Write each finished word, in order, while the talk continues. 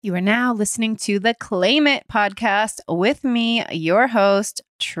You are now listening to the Claim It podcast with me, your host,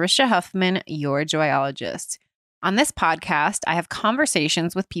 Trisha Huffman, your joyologist. On this podcast, I have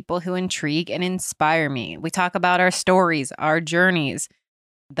conversations with people who intrigue and inspire me. We talk about our stories, our journeys,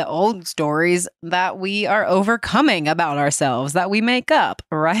 the old stories that we are overcoming about ourselves, that we make up,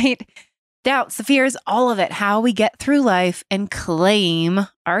 right? Doubts, the fears, all of it, how we get through life and claim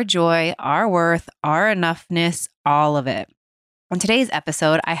our joy, our worth, our enoughness, all of it. On today's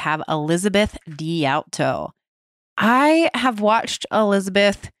episode, I have Elizabeth DeAlto. I have watched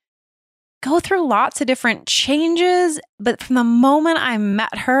Elizabeth go through lots of different changes, but from the moment I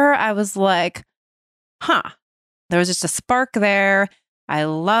met her, I was like, there was just a spark there. I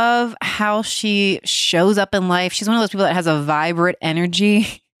love how she shows up in life. She's one of those people that has a vibrant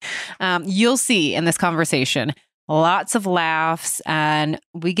energy. You'll see in this conversation. Lots of laughs, and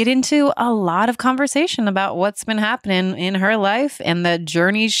we get into a lot of conversation about what's been happening in her life and the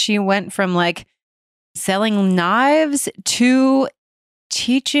journeys she went from like selling knives to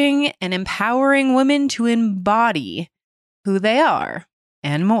teaching and empowering women to embody who they are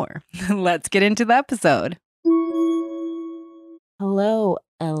and more. Let's get into the episode. Hello,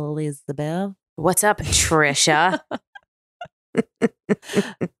 Elizabeth. What's up, Trisha?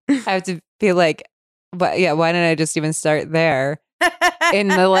 I have to feel like, but yeah, why didn't I just even start there in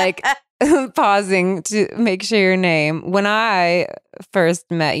the like pausing to make sure your name? When I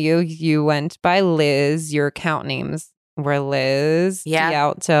first met you, you went by Liz. Your account names were Liz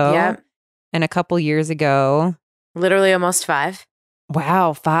DeAlto. Yeah. And a couple years ago, Literally almost 5.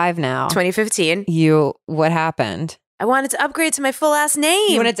 wow, 5 now. 2015. What happened? I wanted to upgrade to my full ass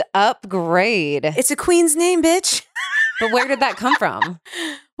name. You wanted to upgrade. It's a queen's name, bitch. But where did that come from?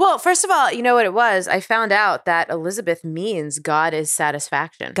 Well, first of all, you know what it was? I found out that Elizabeth means God is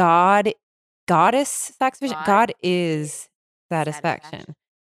satisfaction. Goddess satisfaction. God God is satisfaction.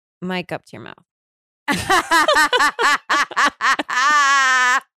 Mic up to your mouth.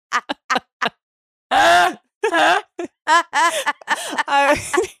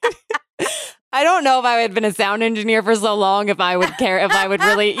 I don't know if I had been a sound engineer for so long, if I would care, if I would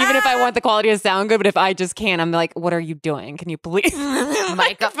really, even if I want the quality to sound good, but if I just can't, I'm like, what are you doing? Can you please?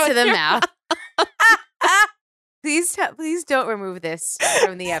 Mic up to the mouth. Please don't remove this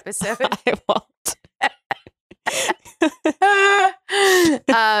from the episode. I won't.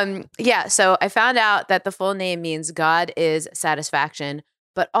 So I found out that the full name means God is satisfaction,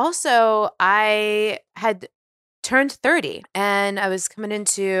 but also I had turned 30 and I was coming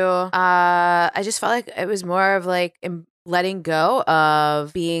into, I just felt like it was more of like letting go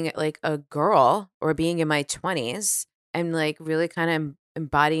of being like a girl or being in my 20s and like really kind of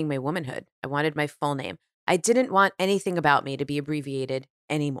embodying my womanhood. I wanted my full name. I didn't want anything about me to be abbreviated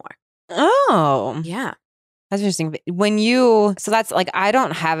anymore. Oh. Yeah. That's interesting. So that's like, I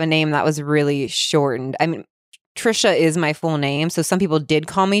don't have a name that was really shortened. I mean, Trisha is my full name. So some people did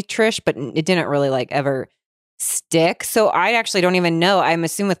call me Trish, but it didn't really like ever stick. So I actually don't even know. I'm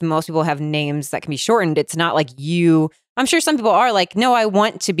assuming with most people have names that can be shortened. It's not like you. I'm sure some people are like, no, I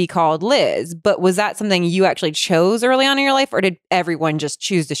want to be called Liz. But was that something you actually chose early on in your life, or did everyone just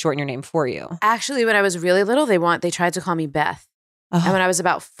choose to shorten your name for you? Actually, when I was really little, they tried to call me Beth. Oh. And when I was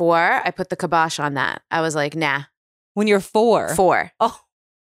about 4, I put the kibosh on that. I was like, nah. When you're 4? 4. Oh.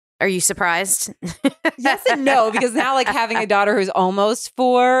 Are you surprised? Yes and no, because now like having a daughter who's almost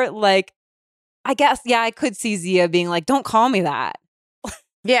 4, like, I guess, yeah, I could see Zia being like, don't call me that.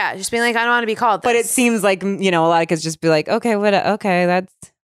 Yeah, just being like, I don't want to be called this. But it seems like, a lot of kids just be like, okay, that's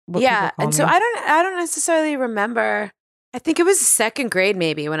what yeah. people call And so me. I don't necessarily remember. I think it was 2nd grade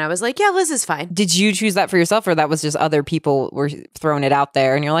maybe when I was like, yeah, Liz is fine. Did you choose that for yourself, or that was just other people were throwing it out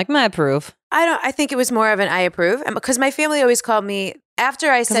there and you're like, I approve? I think it was more of an I approve. And because my family always called me,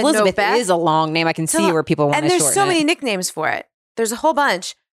 after I said Elizabeth no, Beth is a long name. I can see where people want to shorten it. And there's so many it. nicknames for it. There's a whole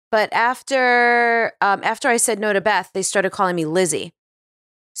bunch. But after I said no to Beth, they started calling me Lizzie.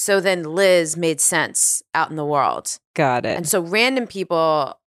 So then Liz made sense out in the world. Got it. And so random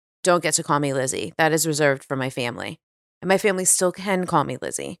people don't get to call me Lizzie. That is reserved for my family. And my family still can call me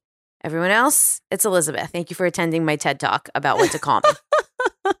Lizzie. Everyone else, it's Elizabeth. Thank you for attending my TED Talk about what to call me.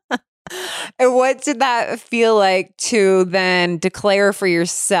 And what did that feel like to then declare for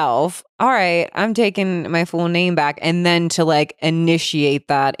yourself, all right, I'm taking my full name back, and then to like initiate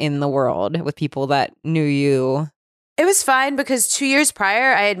that in the world with people that knew you? It was fine because 2 years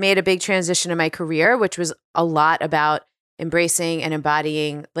prior, I had made a big transition in my career, which was a lot about embracing and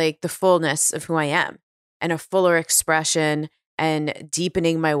embodying like the fullness of who I am and a fuller expression and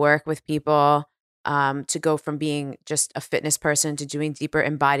deepening my work with people to go from being just a fitness person to doing deeper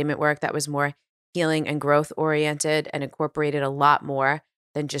embodiment work that was more healing and growth oriented and incorporated a lot more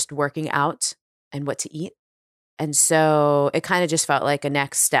than just working out and what to eat. And so it kind of just felt like a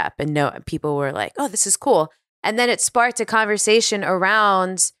next step. And people were like, oh, this is cool. And then it sparked a conversation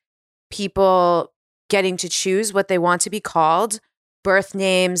around people getting to choose what they want to be called, birth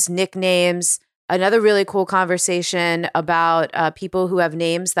names, nicknames. Another really cool conversation about people who have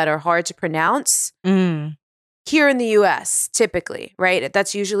names that are hard to pronounce here in the US, typically, right?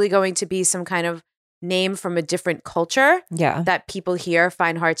 That's usually going to be some kind of name from a different culture that people here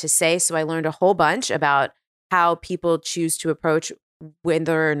find hard to say. So I learned a whole bunch about how people choose to approach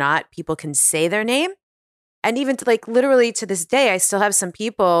whether or not people can say their name. And even to like literally to this day, I still have some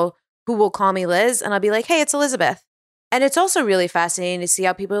people who will call me Liz and I'll be like, hey, it's Elizabeth. And it's also really fascinating to see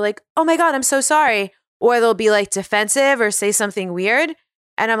how people are like, oh my God, I'm so sorry. Or they'll be like defensive or say something weird.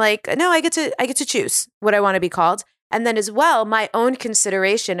 And I'm like, no, I get to choose what I want to be called. And then as well, my own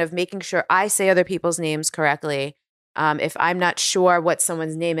consideration of making sure I say other people's names correctly. If I'm not sure what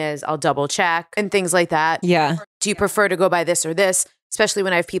someone's name is, I'll double check and things like that. Yeah. Do you prefer to go by this or this? Especially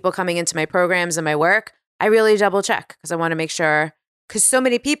when I have people coming into my programs and my work, I really double check because I want to make sure. Because so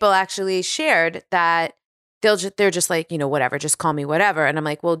many people actually shared that they're just like, whatever, just call me whatever. And I'm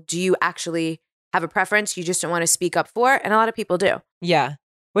like, well, do you actually have a preference you just don't want to speak up for? And a lot of people do. Yeah.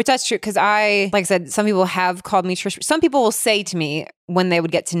 Which that's true. Because like I said, some people have called me Trish. Some people will say to me when they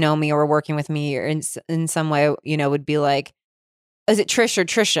would get to know me or working with me or in some way, would be like, is it Trish or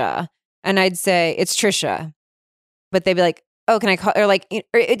Trisha? And I'd say, it's Trisha. But they'd be like, oh, can I call, or like,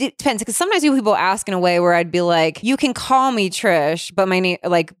 it depends. Because sometimes people ask in a way where I'd be like, you can call me Trish, but my name,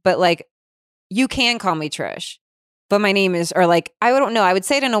 you can call me Trish, but my name is, or like, I don't know. I would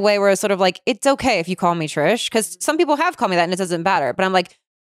say it in a way where it's sort of like, it's okay if you call me Trish, because some people have called me that and it doesn't matter. But I'm like,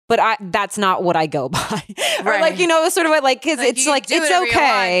 that's not what I go by. Or like, sort of like, because it's like, it's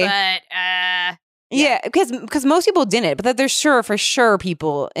okay. Want, yeah, because most people didn't, but that there's for sure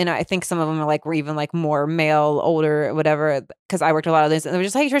people, and I think some of them were even like more male, older, whatever. Because I worked a lot of this, and they were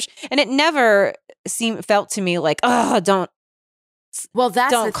just, hey, Trish, and it never felt to me like, oh, don't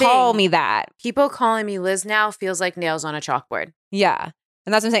call me that. People calling me Liz now feels like nails on a chalkboard. Yeah,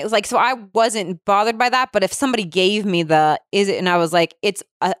 and that's what I'm saying. It's like, so I wasn't bothered by that, but if somebody gave me and I was like, it's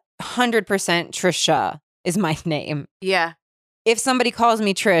 100% Trisha is my name. Yeah. If somebody calls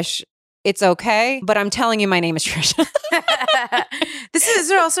me Trish, it's okay, but I'm telling you my name is Trisha.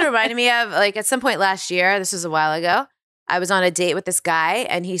 This also reminded me of like at some point last year, this was a while ago, I was on a date with this guy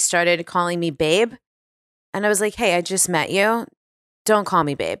and he started calling me babe. And I was like, hey, I just met you. Don't call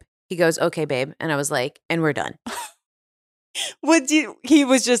me babe. He goes, okay, babe. And I was like, and we're done. He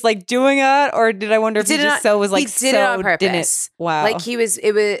was just like doing it, or did I wonder if he just was like, he did it on purpose. Wow. Like it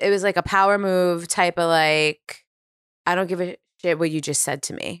was like a power move type of like, I don't give a shit what you just said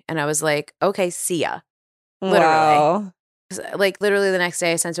to me. And I was like, okay, see ya. Literally. Wow. Like literally the next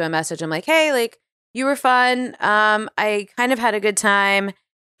day I sent him a message. I'm like, hey, like you were fun. I kind of had a good time.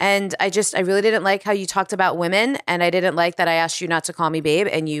 And I really didn't like how you talked about women. And I didn't like that I asked you not to call me babe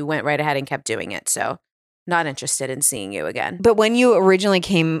and you went right ahead and kept doing it. So not interested in seeing you again. But when you originally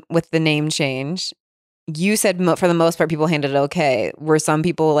came with the name change, you said for the most part, people handled it okay. Were some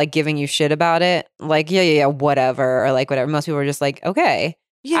people like giving you shit about it? Like, yeah, whatever. Or like whatever. Most people were just like, okay.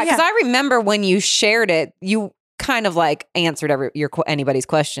 Yeah. Because I remember when you shared it, you kind of like answered anybody's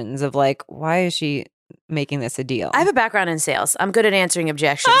questions of like, why is she making this a deal? I have a background in sales. I'm good at answering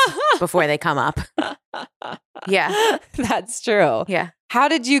objections before they come up. Yeah. That's true. Yeah. How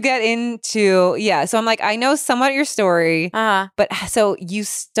did you get into, so I'm like, I know somewhat your story, but so you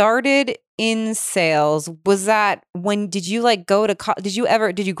started in sales. Was that did you like go to, did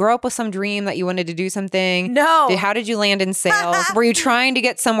you grow up with some dream that you wanted to do something? No. How did you land in sales? Were you trying to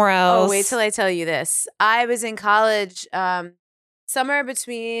get somewhere else? Oh, wait till I tell you this. I was in college somewhere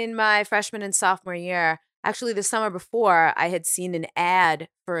between my freshman and sophomore year. Actually, the summer before, I had seen an ad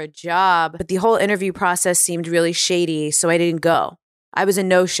for a job, but the whole interview process seemed really shady, so I didn't go. I was a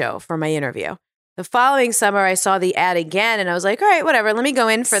no-show for my interview. The following summer, I saw the ad again, and I was like, all right, whatever, let me go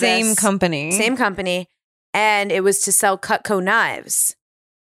in for this. Same company. And it was to sell Cutco knives.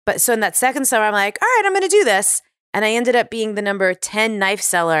 But so in that second summer, I'm like, all right, I'm going to do this. And I ended up being the number 10 knife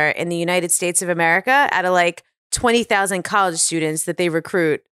seller in the United States of America out of like 20,000 college students that they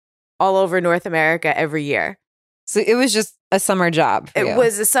recruit all over North America every year. So it was just a summer job for you. It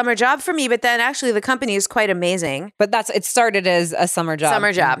was a summer job for me, but then actually the company is quite amazing. But it started as a summer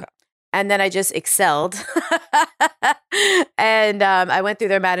job. And then I just excelled. And I went through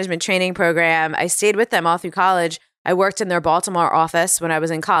their management training program. I stayed with them all through college. I worked in their Baltimore office when I was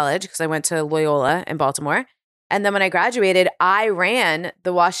in college because I went to Loyola in Baltimore. And then when I graduated, I ran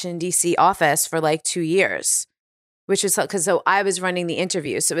the Washington, D.C. office for like 2 years, which is because so I was running the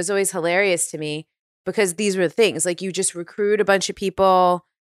interview. So it was always hilarious to me because these were the things like you just recruit a bunch of people,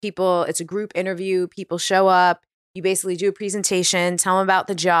 it's a group interview, people show up, you basically do a presentation, tell them about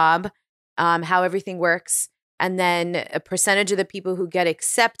the job, how everything works. And then a percentage of the people who get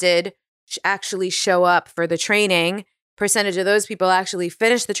accepted actually show up for the training. Percentage of those people actually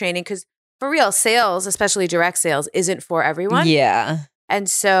finish the training because for real, sales, especially direct sales, isn't for everyone. Yeah. And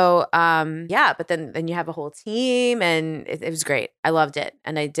so, but then you have a whole team and it was great. I loved it.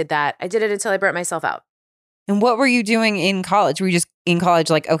 And I did that. I did it until I burnt myself out. And what were you doing in college? Were you just in college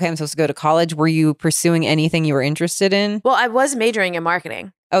like, okay, I'm supposed to go to college? Were you pursuing anything you were interested in? Well, I was majoring in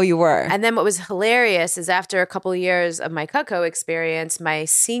marketing. Oh, you were? And then what was hilarious is after a couple of years of my Cutco experience, my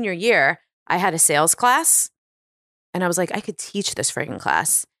senior year, I had a sales class. And I was like, I could teach this freaking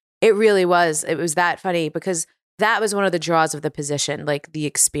class. It really was. It was that funny because that was one of the draws of the position, like the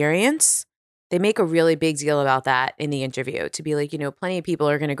experience. They make a really big deal about that in the interview to be like, plenty of people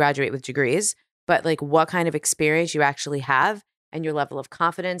are going to graduate with degrees, but like what kind of experience you actually have and your level of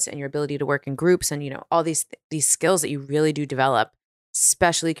confidence and your ability to work in groups and, all these skills that you really do develop,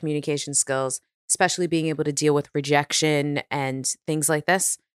 especially communication skills, especially being able to deal with rejection and things like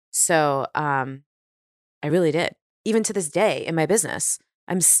this. So I really did. Even to this day in my business,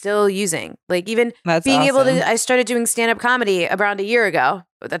 I'm still using like even That's being able awesome. to, I started doing stand-up comedy around a year ago.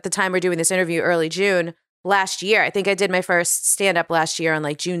 At the time we're doing this interview early June last year. I think I did my first stand-up last year on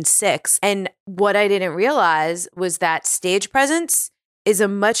like June 6th. And what I didn't realize was that stage presence is a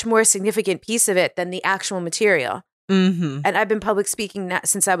much more significant piece of it than the actual material. Mm-hmm. And I've been public speaking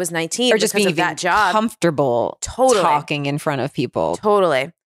since I was 19 Or just being of that job. comfortable Totally. talking in front of people.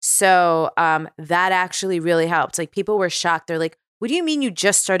 Totally. So that actually really helped. Like people were shocked. They're like, what do you mean you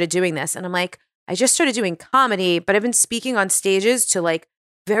just started doing this? And I'm like, I just started doing comedy, but I've been speaking on stages to like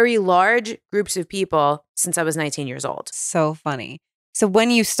very large groups of people since I was 19 years old. So funny. So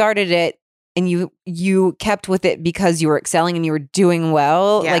when you started it and you kept with it because you were excelling and you were doing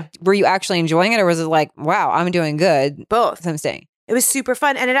well, Yeah. like were you actually enjoying it or was it like, wow, I'm doing good? Both. So I'm staying. It was super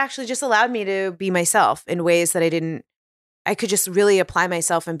fun. And it actually just allowed me to be myself in ways that I could just really apply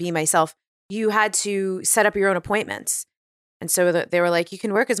myself and be myself. You had to set up your own appointments. And so they were like, you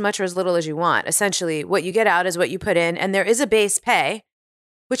can work as much or as little as you want. Essentially, what you get out is what you put in. And there is a base pay,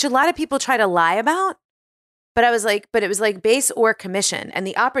 which a lot of people try to lie about. But I was like, but it was like base or commission. And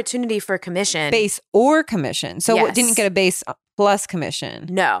the opportunity for commission. Base or commission. So Yes. didn't get a base plus commission.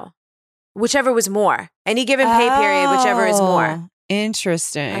 No. Whichever was more. Any given pay period, whichever is more. Oh,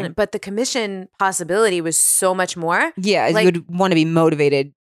 interesting. But the commission possibility was so much more. Yeah, like- you would want to be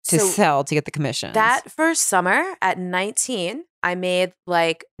motivated to So sell to get the commission. That first summer at 19, I made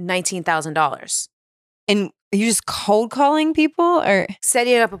like $19,000. And are you just cold calling people or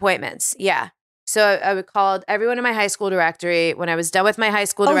Setting up appointments. Yeah. So I would call everyone in my high school directory. When I was done with my high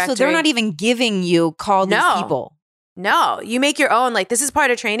school directory. so they're not even giving you call these No. people. No, you make your own. Like this is part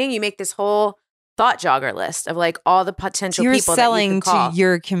of training. You make this whole thought jogger list of like all the potential You're people selling that you could call. to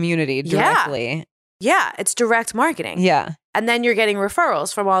your community Yeah. directly. Yeah, it's direct marketing. Yeah. And then you're getting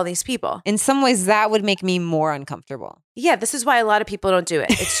referrals from all these people. In some ways, that would make me more uncomfortable. Yeah, this is why a lot of people don't do it.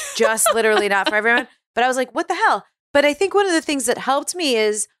 It's just literally not for everyone. But I was like, what the hell? But I think one of the things that helped me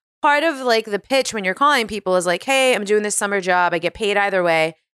is part of like the pitch when you're calling people is like, hey, I'm doing this summer job. I get paid either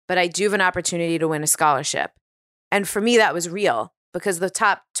way, but I do have an opportunity to win a scholarship. And for me, that was real because the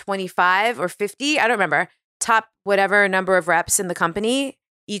top 25 or 50, I don't remember, top whatever number of reps in the company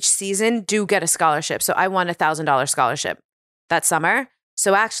each season do get a scholarship. So I won $1,000 scholarship that summer.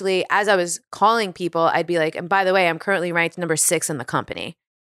 So actually, as I was calling people, I'd be like, and by the way, I'm currently ranked number 6 in the company.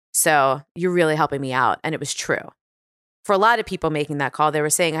 So you're really helping me out. And it was true. For a lot of people making that call, they were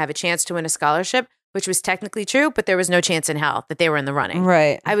saying I have a chance to win a scholarship, which was technically true, but there was no chance in hell that they were in the running.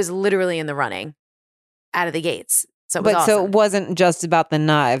 Right. I was literally in the running out of the gates. So it was But awesome. so it wasn't just about the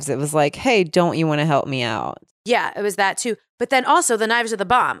knives. It was like, hey, don't you want to help me out? Yeah, it was that too. But then also the knives are the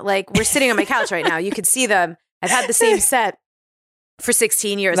bomb. Like we're sitting on my couch right now. You could see them. I've had the same set for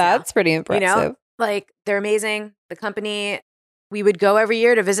 16 years now. That's pretty impressive. You know, like they're amazing. The company, we would go every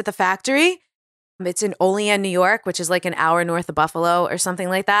year to visit the factory. It's in Olean, New York, which is like an hour north of Buffalo or something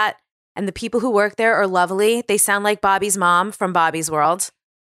like that. And the people who work there are lovely. They sound like Bobby's mom from Bobby's World.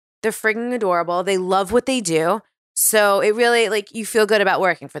 They're friggin' adorable. They love what they do. So it really, like, you feel good about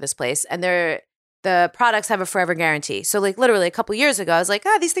working for this place. And the products have a forever guarantee. So like literally a couple years ago, I was like,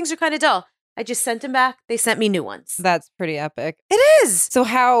 these things are kind of dull. I just sent them back. They sent me new ones. That's pretty epic. It is.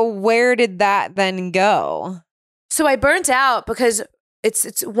 So where did that then go? So I burnt out because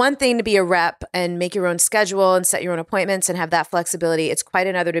it's one thing to be a rep and make your own schedule and set your own appointments and have that flexibility. It's quite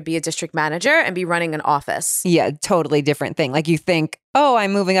another to be a district manager and be running an office. Yeah, totally different thing. Like you think, oh,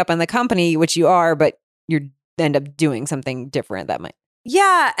 I'm moving up in the company, which you are, but you end up doing something different that might.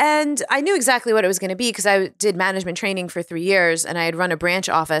 Yeah. And I knew exactly what it was going to be because I did management training for 3 years and I had run a branch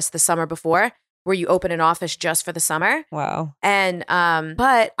office the summer before where you open an office just for the summer. Wow. And,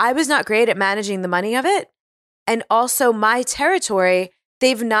 but I was not great at managing the money of it. And also my territory,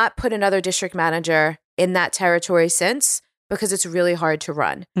 they've not put another district manager in that territory since because it's really hard to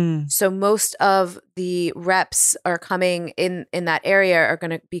run. So most of the reps are coming in that area are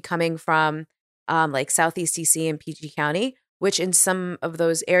going to be coming from like Southeast DC and PG County, which in some of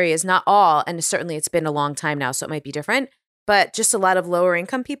those areas, not all, and certainly it's been a long time now, so it might be different, but just a lot of lower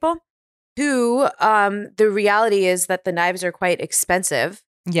income people who the reality is that the knives are quite expensive.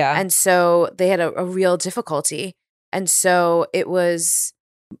 Yeah. And so they had a real difficulty. And so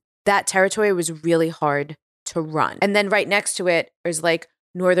that territory was really hard to run. And then right next to it is like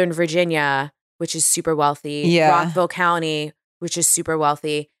Northern Virginia, which is super wealthy. Yeah. Rockville County, which is super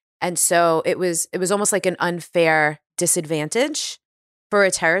wealthy. And so it was almost like an unfair disadvantage for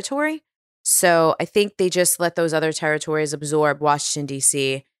a territory. So I think they just let those other territories absorb Washington,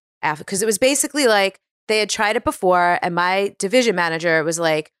 D.C. because it was basically like, they had tried it before, and my division manager was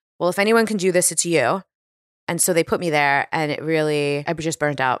like, well, if anyone can do this, it's you. And so they put me there, and I was just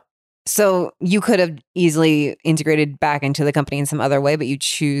burnt out. So you could have easily integrated back into the company in some other way, but you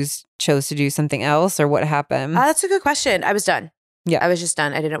chose to do something else, or what happened? That's a good question. I was done. Yeah. I was just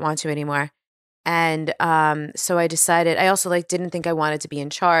done. I didn't want to anymore. And so I decided, I also like didn't think I wanted to be in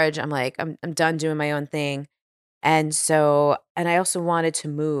charge. I'm like, I'm done doing my own thing. And I also wanted to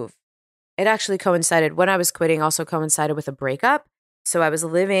move. It actually coincided, when I was quitting, also coincided with a breakup. So I was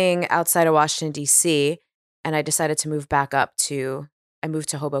living outside of Washington, D.C., and I decided to move back up I moved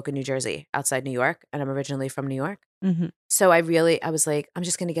to Hoboken, New Jersey, outside New York, and I'm originally from New York. Mm-hmm. So I was like, I'm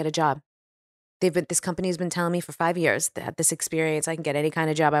just going to get a job. This company's been telling me for 5 years that this experience, I can get any kind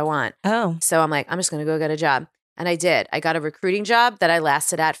of job I want. Oh. So I'm like, I'm just going to go get a job. And I did. I got a recruiting job that I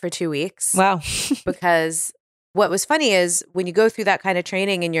lasted at for 2 weeks. Wow. Because what was funny is when you go through that kind of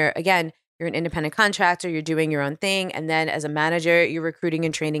training and you're an independent contractor, you're doing your own thing. And then as a manager, you're recruiting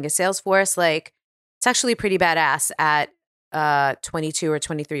and training a sales force. Like, it's actually pretty badass at 22 or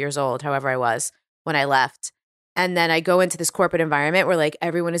 23 years old, however I was when I left. And then I go into this corporate environment where like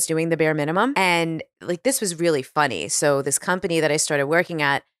everyone is doing the bare minimum. And like, this was really funny. So this company that I started working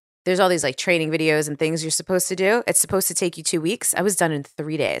at, there's all these like training videos and things you're supposed to do. It's supposed to take you 2 weeks. I was done in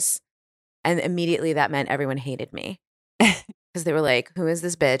 3 days. And immediately that meant everyone hated me. Because they were like, who is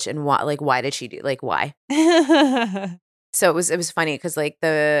this bitch? And why did she do, like, why? So it was funny because like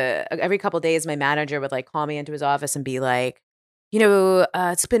every couple of days, my manager would like call me into his office and be like,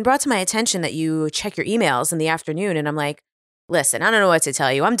 it's been brought to my attention that you check your emails in the afternoon. And I'm like, listen, I don't know what to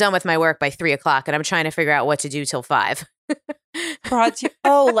tell you. I'm done with my work by 3:00 and I'm trying to figure out what to do till 5.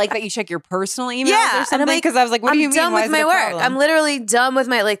 Like that you check your personal emails Yeah, or something? Because I was like, what do you mean? I'm done Why with is it my a work. problem? I'm literally done with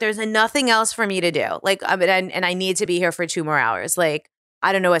my, like, there's nothing else for me to do. Like, and I need to be here for 2 more hours. Like,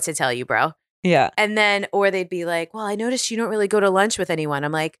 I don't know what to tell you, bro. Yeah. And then, or they'd be like, well, I noticed you don't really go to lunch with anyone.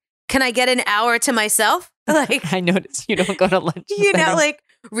 I'm like, can I get an hour to myself? Like, I noticed you don't go to lunch. like,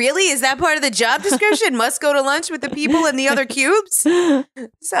 really? Is that part of the job description? Must go to lunch with the people in the other cubes?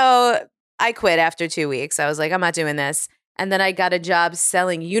 So I quit after 2 weeks. I was like, I'm not doing this. And then I got a job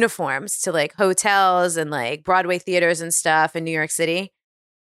selling uniforms to like hotels and like Broadway theaters and stuff in New York City.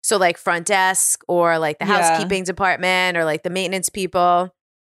 So like front desk or like the housekeeping department or like the maintenance people.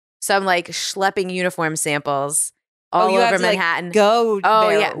 So I'm like schlepping uniform samples all over Manhattan.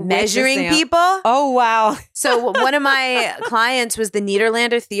 Measuring people. Oh, wow. So one of my clients was the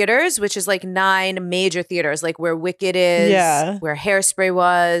Nederlander Theaters, which is like 9 major theaters, like where Wicked is, where Hairspray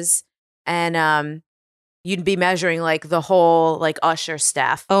was. And you'd be measuring like the whole like usher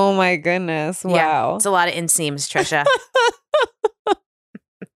staff. Oh my goodness. Wow. Yeah, it's a lot of inseams, Trisha.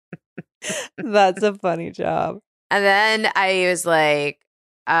 That's a funny job. And then I was like,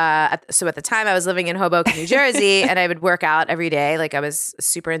 so at the time I was living in Hoboken, New Jersey, and I would work out every day. Like I was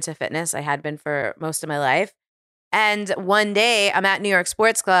super into fitness. I had been for most of my life. And one day I'm at New York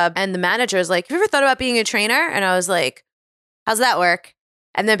Sports Club and the manager is like, have you ever thought about being a trainer? And I was like, how's that work?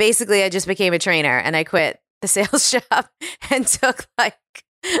 And then basically I just became a trainer and I quit the sales job and took like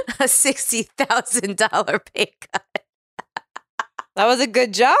a $60,000 pay cut. That was a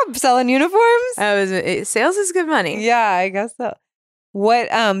good job selling uniforms. Sales is good money. Yeah, I guess so. What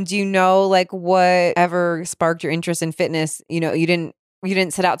do you know, like whatever sparked your interest in fitness? You didn't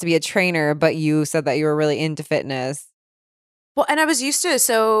set out to be a trainer, but you said that you were really into fitness. Well, and I was used to,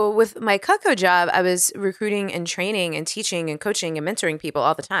 so with my Cutco job, I was recruiting and training and teaching and coaching and mentoring people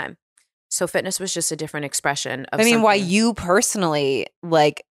all the time. So fitness was just a different expression of I mean, why something. you personally,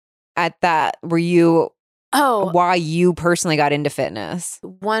 like at that, were you, why you personally got into fitness?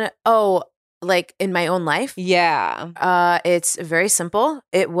 Like in my own life? Yeah. It's very simple.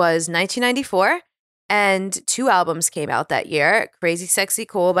 It was 1994 and 2 albums came out that year, Crazy Sexy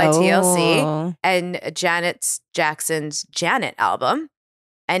Cool by TLC Oh. and Janet Jackson's Janet album.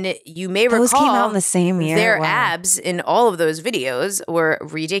 And you may Those recall came out in the same year. their Wow. abs in all of those videos were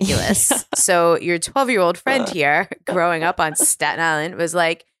ridiculous. So your 12-year-old friend here growing up on Staten Island was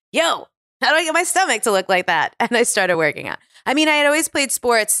like, yo, how do I get my stomach to look like that? And I started working out. I mean, I had always played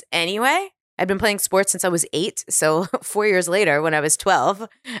sports anyway. I'd been playing sports since I was 8. So 4 years later, when I was 12,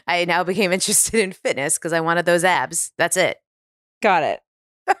 I now became interested in fitness because I wanted those abs. That's it. Got it.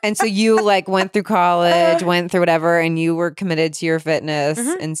 And so you like went through college, went through whatever, and you were committed to your fitness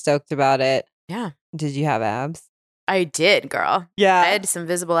and stoked about it. Yeah. Did you have abs? I did, girl. Yeah. I had some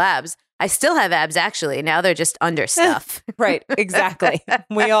visible abs. I still have abs, actually. Now they're just under stuff. Right. Exactly.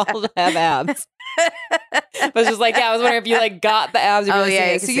 We all have abs. But it's just like, yeah, I was wondering if you like got the abs. Or Oh, really yeah, seeing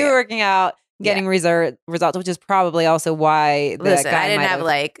you it. can So see you it. were working out, getting results, which is probably also why the Listen, guy I didn't might have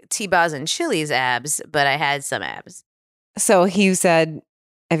like T-Boz and Chili's abs, but I had some abs. So he said,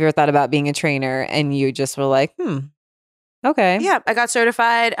 have you ever thought about being a trainer? And you just were like, okay. Yeah, I got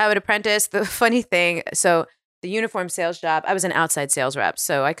certified. I would apprentice. The funny thing, so the uniform sales job, I was an outside sales rep.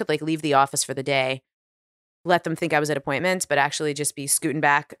 So I could like leave the office for the day, let them think I was at appointments, but actually just be scooting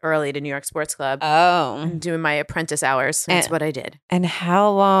back early to New York Sports Club Oh. and doing my apprentice hours. That's what I did. And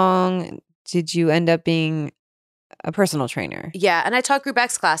how long did you end up being a personal trainer? Yeah, and I taught Group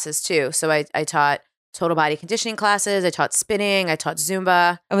X classes too. So I taught total body conditioning classes. I taught spinning. I taught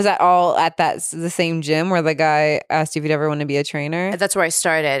Zumba. And was that all at the same gym where the guy asked you if you'd ever want to be a trainer? That's where I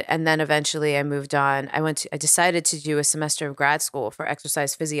started. And then eventually I moved on. I decided to do a semester of grad school for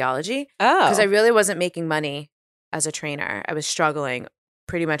exercise physiology Oh. because I really wasn't making money as a trainer. I was struggling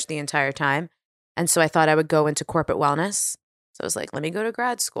pretty much the entire time. And so I thought I would go into corporate wellness. So I was like, let me go to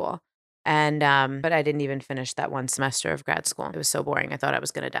grad school. And, but I didn't even finish that one semester of grad school. It was so boring. I thought I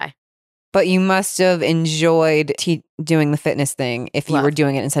was going to die. But you must have enjoyed doing the fitness thing if you were Loved.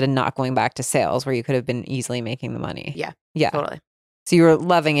 doing it instead of not going back to sales where you could have been easily making the money. Yeah. Yeah. Totally. So you were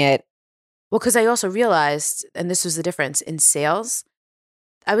loving it. Well, because I also realized, and this was the difference in sales,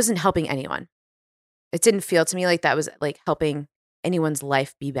 I wasn't helping anyone. It didn't feel to me like that was like helping anyone's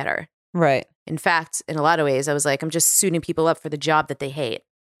life be better. Right. In fact, in a lot of ways, I was like, I'm just suiting people up for the job that they hate.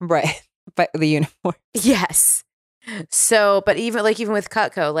 Right. But the uniform. Yes. So, but even with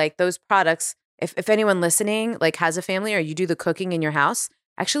Cutco, like those products, if anyone listening like has a family or you do the cooking in your house,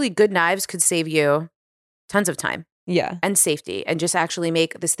 actually good knives could save you tons of time Yeah. and safety and just actually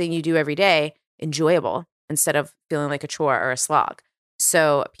make this thing you do every day enjoyable instead of feeling like a chore or a slog.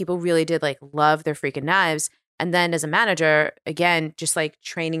 So people really did like love their freaking knives. And then as a manager, again, just like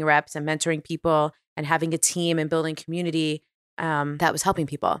training reps and mentoring people and having a team and building community, that was helping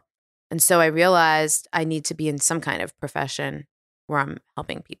people. And so I realized I need to be in some kind of profession where I'm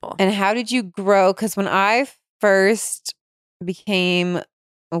helping people. And how did you grow? Because when I first became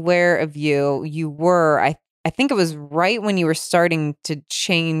aware of you, you were, I think it was right when you were starting to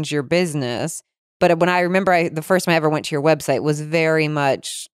change your business. But when I remember the first time I ever went to your website was very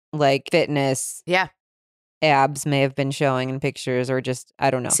much like fitness. Yeah. Abs may have been showing in pictures or just, I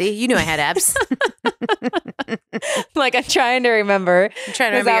don't know. See, you knew I had abs. Like I'm trying to remember. I'm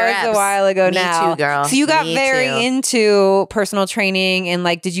trying to Because remember your that was abs. a while ago Me now. too, girl. So you got Me very too. into personal training and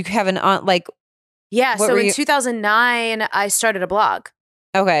like, did you have an like? Yeah. What So were in you- 2009, I started a blog.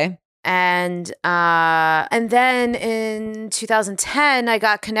 Okay. And then in 2010, I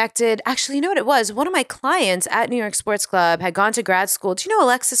got connected. Actually, you know what it was? One of my clients at New York Sports Club had gone to grad school. Do you know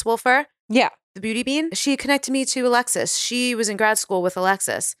Alexis Wolfer, Yeah. the beauty bean? She connected me to Alexis. She was in grad school with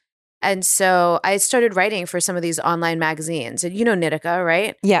Alexis. And so I started writing for some of these online magazines. And you know Nitika,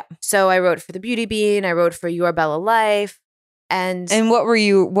 right? Yeah. So I wrote for the Beauty Bean. I wrote for Your Bella Life. And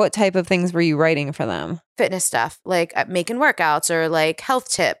what type of things were you writing for them? fitness stuff, like making workouts or like health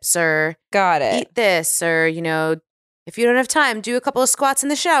tips or Got it. eat this, or, you know, if you don't have time, do a couple of squats in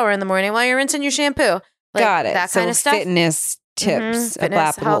the shower in the morning while you're rinsing your shampoo. Like, Got it. That So kind of stuff. fitness tips, Fitness,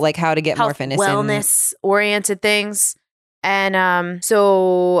 applicable, health- like how to get more Health, fitness. wellness oriented things. And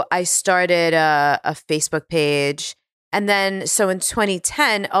so I started a Facebook page. And then, so in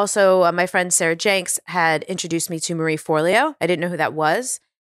 2010, also my friend Sarah Jenks had introduced me to Marie Forleo. I didn't know who that was.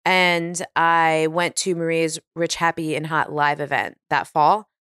 And I went to Marie's Rich, Happy, and Hot live event that fall.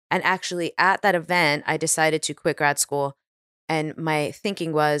 And actually at that event, I decided to quit grad school And my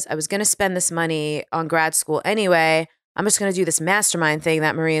thinking was I was going to spend this money on grad school anyway. I'm just going to do this mastermind thing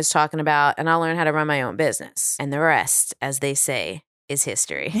that Marie is talking about, and I'll learn how to run my own business. And the rest, as they say, is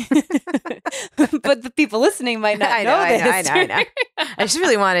history. But the people listening might not know this. I know. I just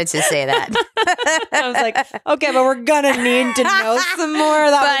really wanted to say that. I was like, okay, but we're going to need to know some more.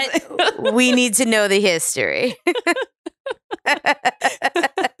 But we need to know the history.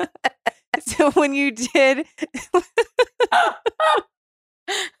 So when you did...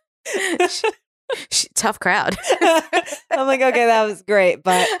 Tough crowd. I'm like, okay, that was great,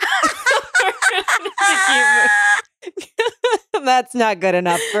 but that's not good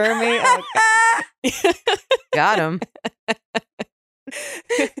enough for me. Okay. Got him.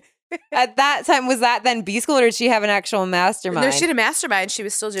 At that time, was that then B school, or did she have an actual mastermind? No, she had a mastermind. She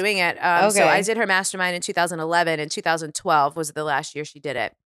was still doing it. Okay. So I did her mastermind in 2011, and 2012 was the last year she did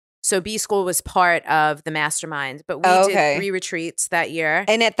it. So B school was part of the mastermind, but we did 3 retreats that year.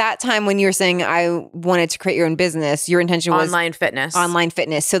 And at that time, when you were saying I wanted to create your own business, your intention was online fitness.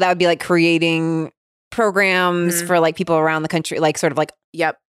 So that would be like creating programs for like people around the country, like sort of like,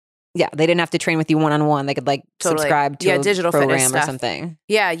 yep. Yeah, they didn't have to train with you one-on-one. They could like subscribe to a digital program fitness or stuff. something.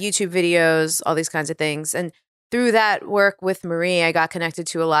 Yeah, YouTube videos, all these kinds of things. And through that work with Marie, I got connected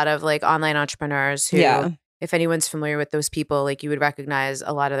to a lot of like online entrepreneurs who, if anyone's familiar with those people, like you would recognize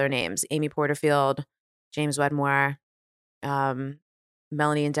a lot of their names. Amy Porterfield, James Wedmore,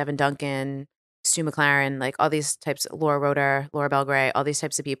 Melanie and Devin Duncan, Stu McLaren, like all these types, Laura Roeder, Laura Belgray, all these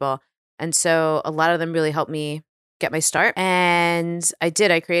types of people. And so a lot of them really helped me get my start. And I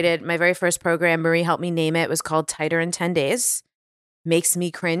created my very first program. Marie helped me name it. It was called Tighter in 10 Days. Makes me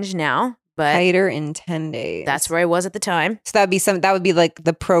cringe now, but Tighter in 10 days. That's where I was at the time. So that would be like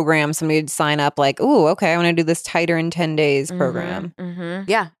the program somebody would sign up like, oh, okay, I want to do this Tighter in 10 days program.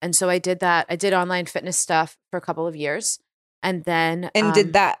 Yeah. And so I did that. I did online fitness stuff for a couple of years. And then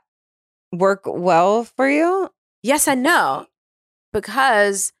did that work well for you? Yes and no.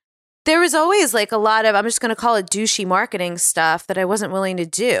 Because there was always like a lot of, I'm just going to call it douchey marketing stuff that I wasn't willing to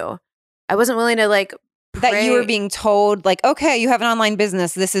do. I wasn't willing to like that you were being told like, okay, you have an online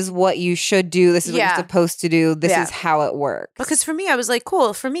business. This is what you should do. This is what you're supposed to do. This is how it works. Because for me, I was like,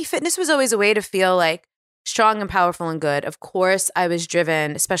 cool. For me, fitness was always a way to feel like strong and powerful and good. Of course, I was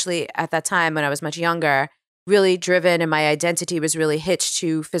driven, especially at that time when I was much younger, really driven, and my identity was really hitched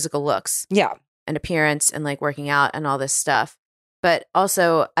to physical looks. Yeah. And appearance and like working out and all this stuff. But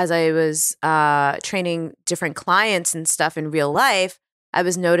also, as I was training different clients and stuff in real life, I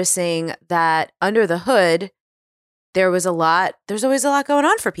was noticing that under the hood, there's always a lot going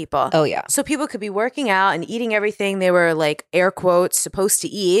on for people. Oh, yeah. So people could be working out and eating everything they were like, air quotes, supposed to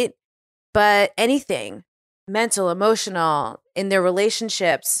eat, but anything, mental, emotional, in their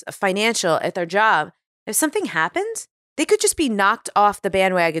relationships, financial, at their job, if something happened, they could just be knocked off the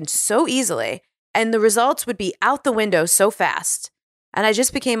bandwagon so easily. And the results would be out the window so fast. And I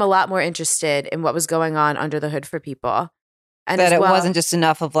just became a lot more interested in what was going on under the hood for people. And that it wasn't just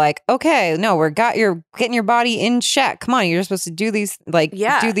enough of like, okay, no, you're getting your body in check. Come on, you're supposed to do these, like,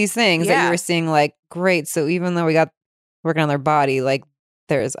 do these things that you were seeing, like, great. So even though we got working on their body, like,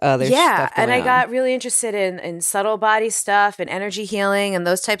 there's other stuff going and I on. got really interested in subtle body stuff and energy healing and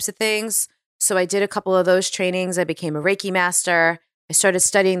those types of things. So I did a couple of those trainings. I became a Reiki master. I started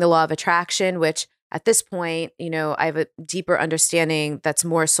studying the law of attraction, which at this point, I have a deeper understanding that's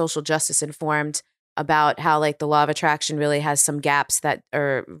more social justice informed about how like the law of attraction really has some gaps that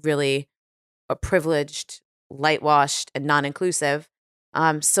are really privileged, light washed, and non-inclusive.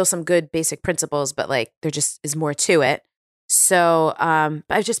 Still some good basic principles, but like there just is more to it. So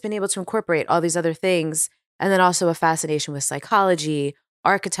I've just been able to incorporate all these other things. And then also a fascination with psychology,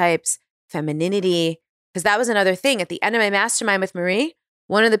 archetypes, femininity, because that was another thing. At the end of my mastermind with Marie,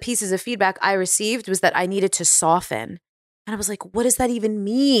 one of the pieces of feedback I received was that I needed to soften. And I was like, what does that even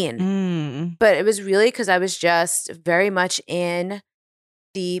mean? But it was really because I was just very much in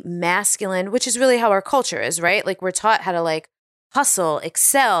the masculine, which is really how our culture is, right? Like we're taught how to like hustle,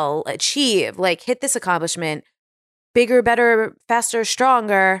 excel, achieve, like hit this accomplishment, bigger, better, faster,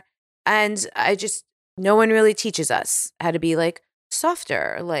 stronger. And no one really teaches us how to be like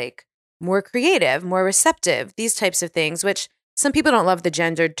softer, like more creative, more receptive, these types of things, which some people don't love the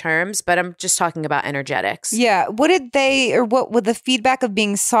gendered terms, but I'm just talking about energetics. Yeah. What with the feedback of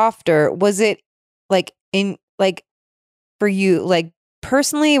being softer, was it like for you, like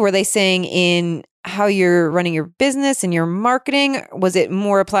personally, were they saying in how you're running your business and your marketing? Was it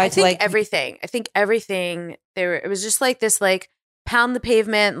more applied to like everything? I think everything it was just like this, like pound the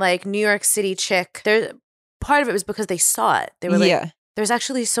pavement, like New York City chick. Part of it was because they saw it. They were like, there's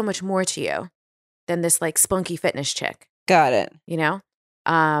actually so much more to you than this like spunky fitness chick. Got it. you know?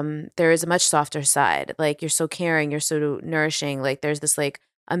 There is a much softer side. Like, you're so caring, you're so nourishing. Like, there's this like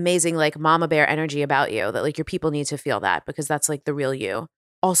amazing like mama bear energy about you that like your people need to feel that, because that's like the real you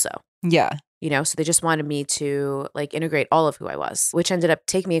also. Yeah. So they just wanted me to like integrate all of who I was, which ended up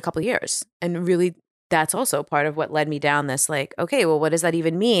taking me a couple of years. And really, that's also part of what led me down this like, okay, well, what does that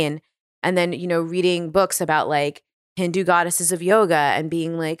even mean? And then, reading books about like Hindu goddesses of yoga and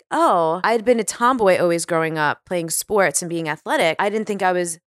being like, oh, I'd been a tomboy always growing up, playing sports and being athletic. I didn't think I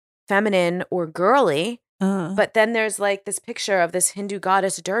was feminine or girly. But then there's like this picture of this Hindu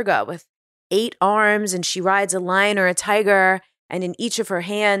goddess Durga with 8 arms, and she rides a lion or a tiger. And in each of her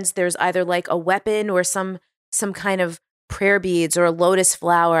hands, there's either like a weapon or some kind of prayer beads or a lotus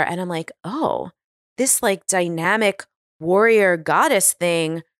flower. And I'm like, oh, this like dynamic warrior goddess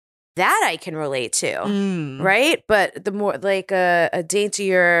thing, that I can relate to, right? But the more like a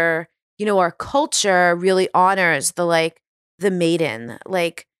daintier, our culture really honors the maiden,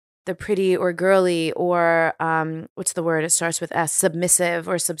 like the pretty or girly or what's the word? It starts with S, submissive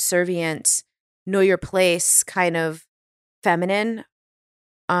or subservient, know your place kind of feminine,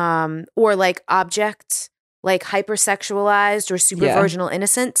 or like object, like hypersexualized or super virginal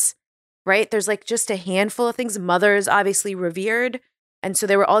innocence, right? There's like just a handful of things. Mother's obviously revered. And so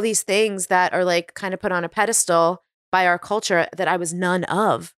there were all these things that are like kind of put on a pedestal by our culture that I was none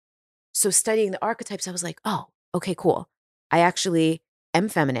of. So studying the archetypes, I was like, oh, okay, cool. I actually am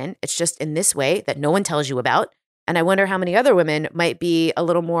feminine. It's just in this way that no one tells you about. And I wonder how many other women might be a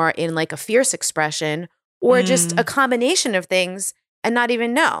little more in like a fierce expression or just a combination of things and not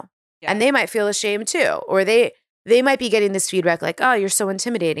even know. Yeah. And they might feel ashamed too. Or they might be getting this feedback like, oh, you're so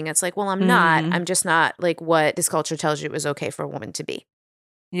intimidating. It's like, well, I'm not. I'm just not like what this culture tells you it was okay for a woman to be.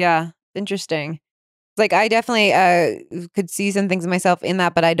 Yeah. Interesting. Like, I definitely could see some things in myself in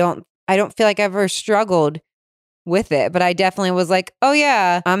that, but I don't feel like I ever struggled with it. But I definitely was like, oh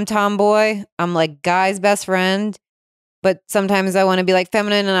yeah, I'm tomboy. I'm like guy's best friend. But sometimes I want to be like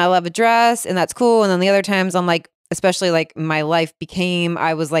feminine and I love a dress and that's cool. And then the other times I'm like, especially like my life became,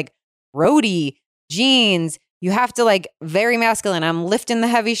 I was like roadie, jeans. You have to like very masculine. I'm lifting the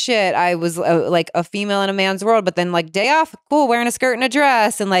heavy shit. I was like a female in a man's world, but then like day off, cool, wearing a skirt and a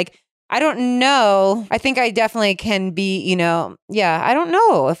dress. And like, I don't know. I think I definitely can be, I don't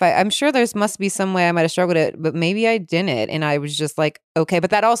know if I'm sure must be some way I might have struggled it, but maybe I didn't. And I was just like, okay, but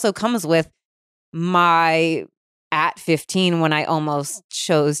that also comes with my at 15 when I almost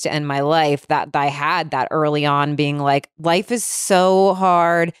chose to end my life, that I had that early on being like, life is so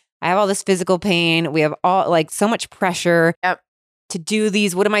hard. I have all this physical pain. We have all like so much pressure to do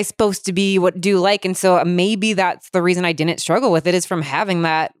these. What am I supposed to be? What do you like? And so maybe that's the reason I didn't struggle with it, is from having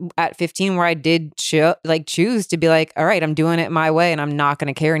that at 15 where I did choose to be like, all right, I'm doing it my way and I'm not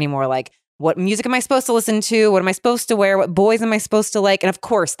going to care anymore. Like, what music am I supposed to listen to? What am I supposed to wear? What boys am I supposed to like? And of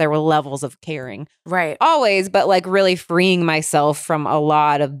course, there were levels of caring. Right. Always, but like really freeing myself from a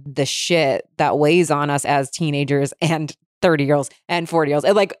lot of the shit that weighs on us as teenagers and 30-year-olds and 40-year-olds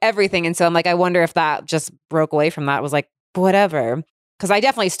and like everything. And so I'm like, I wonder if that just broke away from that. It was like, whatever. Because I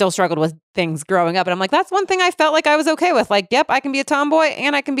definitely still struggled with things growing up. And I'm like, that's one thing I felt like I was okay with. Like, yep, I can be a tomboy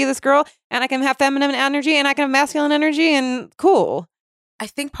and I can be this girl and I can have feminine energy and I can have masculine energy and cool. I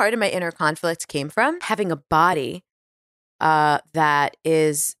think part of my inner conflict came from having a body that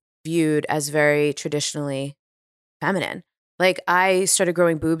is viewed as very traditionally feminine. Like, I started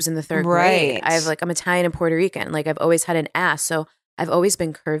growing boobs in the 3rd grade. I'm Italian and Puerto Rican. Like, I've always had an ass. So I've always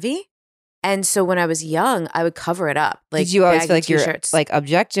been curvy. And so when I was young, I would cover it up. Like, did you always feel like t-shirts. You're like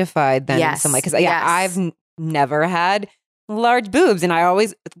objectified then in some way? Because I've never had large boobs, and I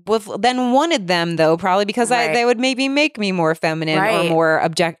always then wanted them though, probably because they would maybe make me more feminine or more I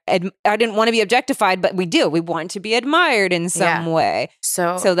didn't want to be objectified, but we want to be admired in some way.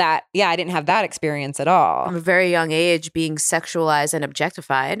 So that I didn't have that experience at all from a very young age, being sexualized and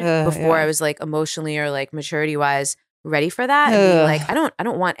objectified before I was like emotionally or like maturity wise ready for that, and being like, I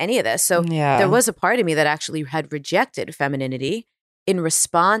don't want any of this. So there was a part of me that actually had rejected femininity in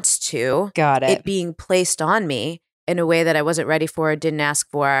response to it being placed on me in a way that I wasn't ready for, didn't ask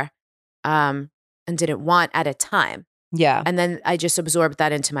for, and didn't want at a time. Yeah. And then I just absorbed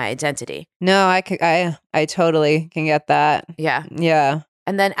that into my identity. No, I totally can get that. Yeah. Yeah.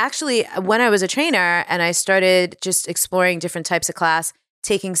 And then actually when I was a trainer and I started just exploring different types of class,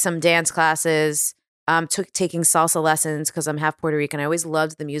 taking some dance classes, taking salsa lessons because I'm half Puerto Rican. I always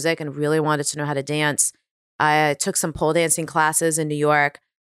loved the music and really wanted to know how to dance. I took some pole dancing classes in New York.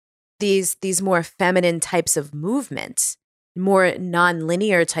 These more feminine types of movement, more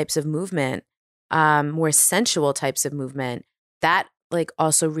non-linear types of movement, more sensual types of movement, that like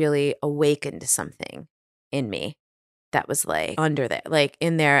also really awakened something in me. that was like under there, like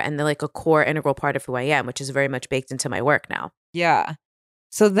in there, and they're like a core integral part of who I am, which is very much baked into my work now. Yeah.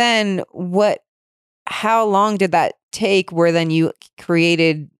 So then how long did that take where then you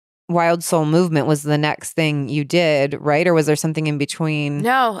created Wild Soul Movement was the next thing you did, right? Or was there something in between?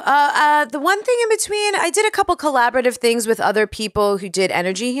 No, the one thing in between, I did a couple collaborative things with other people who did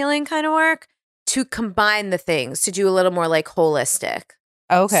energy healing kind of work to combine the things, to do a little more like holistic.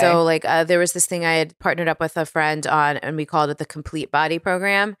 Okay. So like there was this thing I had partnered up with a friend on, and we called it the Complete Body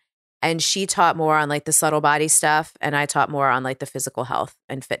Program. And she taught more on like the subtle body stuff, and I taught more on like the physical health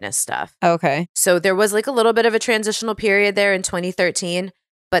and fitness stuff. Okay. So there was like a little bit of a transitional period there in 2013.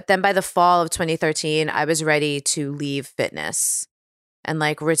 But then by the fall of 2013, I was ready to leave fitness and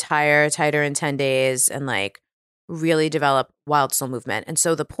like retire tighter in 10 days and like really develop Wild Soul Movement. And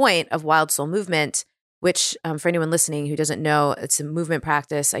so the point of Wild Soul Movement, which for anyone listening who doesn't know, it's a movement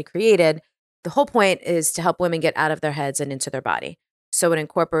practice I created. The whole point is to help women get out of their heads and into their body. So it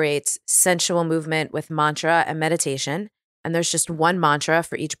incorporates sensual movement with mantra and meditation. And there's just one mantra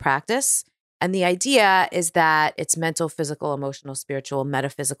for each practice. And the idea is that it's mental, physical, emotional, spiritual,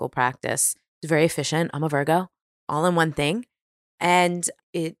 metaphysical practice. It's very efficient. I'm a Virgo, all in one thing. And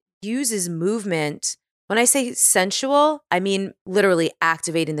it uses movement. When I say sensual, I mean literally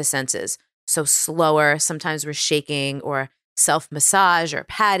activating the senses. So slower, sometimes we're shaking or self-massage or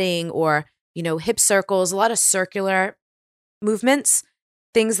patting or, hip circles, a lot of circular movements,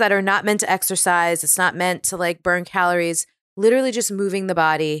 things that are not meant to exercise. It's not meant to like burn calories, literally just moving the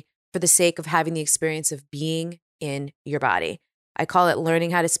body for the sake of having the experience of being in your body. I call it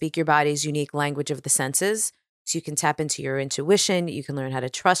learning how to speak your body's unique language of the senses. So you can tap into your intuition. You can learn how to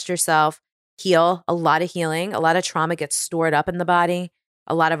trust yourself, heal, a lot of healing. A lot of trauma gets stored up in the body.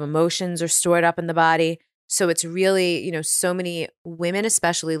 A lot of emotions are stored up in the body. So it's really, so many women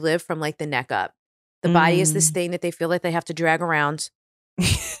especially live from like the neck up. The body is this thing that they feel like they have to drag around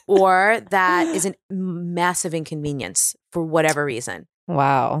or that is a massive inconvenience for whatever reason.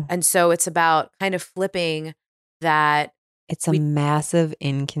 Wow. And so it's about kind of flipping that. It's a massive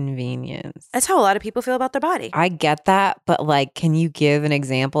inconvenience. That's how a lot of people feel about their body. I get that, but like, can you give an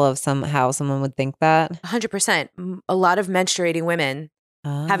example of how someone would think that? 100%. A lot of menstruating women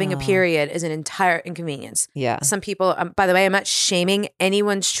having a period is an entire inconvenience. Yeah. Some people, by the way, I'm not shaming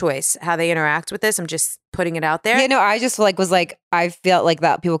anyone's choice, how they interact with this. I'm just putting it out there. Yeah, no, I just I felt like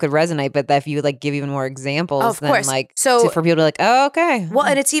that people could resonate, but that if you would like give even more examples, of course. Like so for people to like, oh, okay. Well,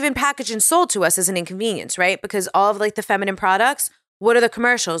 and it's even packaged and sold to us as an inconvenience, right? Because all of like the feminine products, what are the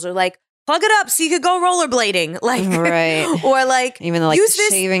commercials? Or like, plug it up so you could go rollerblading. Like, right. Or like, even like use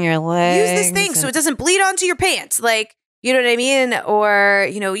this, shaving your legs. Use this thing so it doesn't bleed onto your pants. Like, you know what I mean? Or,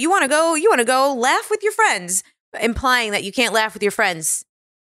 you want to go laugh with your friends, implying that you can't laugh with your friends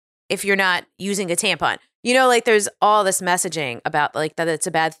if you're not using a tampon. Like there's all this messaging about like that it's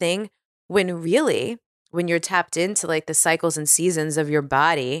a bad thing when really, when you're tapped into like the cycles and seasons of your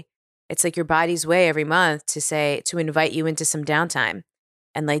body, it's like your body's way every month to invite you into some downtime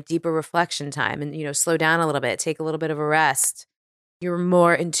and like deeper reflection time and, slow down a little bit, take a little bit of a rest. You're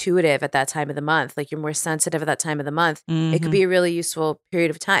more intuitive at that time of the month. Like you're more sensitive at that time of the month. Mm-hmm. It could be a really useful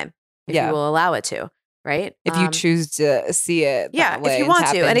period of time if you will allow it to, right? If you choose to see it that way if you want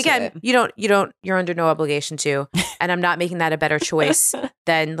to. And again, it. you're under no obligation to. And I'm not making that a better choice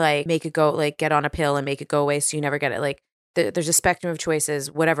than like make it go, like get on a pill and make it go away so you never get it. Like there's a spectrum of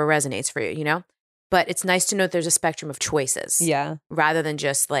choices, whatever resonates for you, But it's nice to know that there's a spectrum of choices. Yeah. Rather than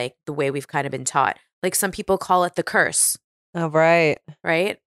just like the way we've kind of been taught. Like some people call it the curse. Oh, right.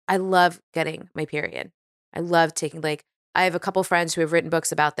 Right? I love getting my period. I love taking I have a couple friends who have written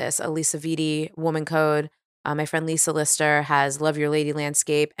books about this. Elisa Vitti, Woman Code. My friend Lisa Lister has Love Your Lady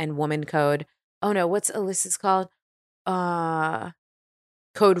Landscape and Woman Code. Oh no, what's Elisa's called? Code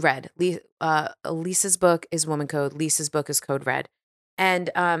Red. Lisa's book is Woman Code. Lisa's book is Code Red.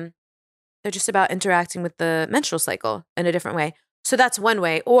 And they're just about interacting with the menstrual cycle in a different way. So that's one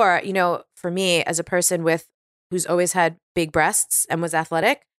way. Or, for me as a person who's always had big breasts and was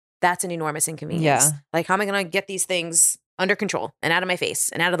athletic, that's an enormous inconvenience. Yeah. Like, how am I going to get these things under control and out of my face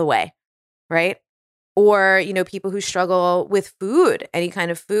and out of the way? Right. Or, people who struggle with food, any kind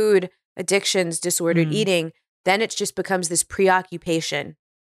of food addictions, disordered eating, then it just becomes this preoccupation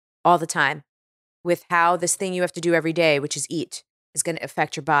all the time with how this thing you have to do every day, which is eat, is going to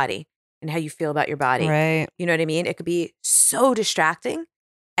affect your body and how you feel about your body. Right. You know what I mean? It could be so distracting.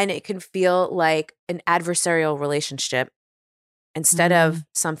 And it can feel like an adversarial relationship instead of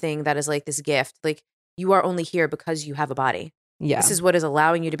something that is like this gift. Like you are only here because you have a body. Yeah. This is what is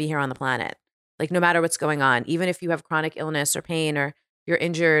allowing you to be here on the planet. Like no matter what's going on, even if you have chronic illness or pain or you're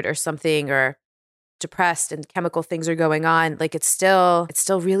injured or something or depressed and chemical things are going on, like it's still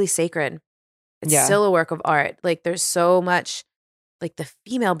really sacred. It's still a work of art. Like there's so much, like the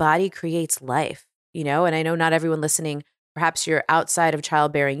female body creates life, you know? And I know not everyone listening, perhaps you're outside of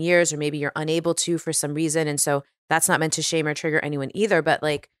childbearing years, or maybe you're unable to for some reason. And so that's not meant to shame or trigger anyone either, but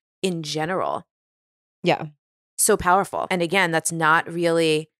like in general. Yeah. So powerful. And again, that's not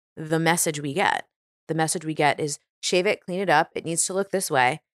really the message we get. The message we get is shave it, clean it up. It needs to look this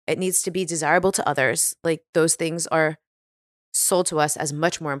way. It needs to be desirable to others. Like those things are sold to us as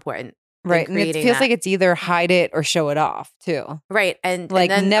much more important. Right. And it feels like it's either hide it or show it off too. Right. And like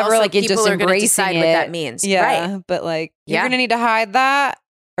and then never like it just embracing it. What that means. Yeah. Right. But like you're going to need to hide that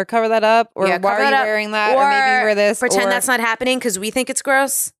or cover that up, or why are you wearing that, or maybe wear this. Pretend that's not happening because we think it's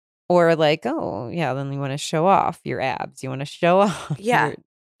gross. Or like, oh yeah, then you want to show off your abs. You want to show off. Yeah.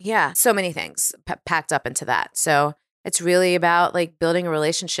 Yeah. So many things packed up into that. So it's really about like building a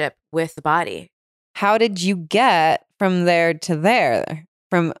relationship with the body. How did you get from there to there?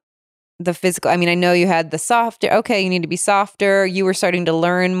 From the physical? I mean, I know you had the softer, okay, you need to be softer. You were starting to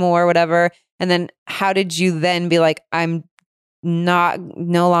learn more, whatever. And then how did you then be like, I'm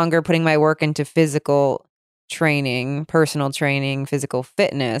no longer putting my work into physical training, personal training, physical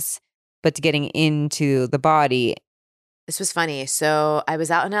fitness, but to getting into the body? This was funny. So I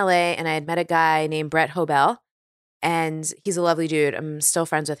was out in LA and I had met a guy named Brett Hobel, and he's a lovely dude. I'm still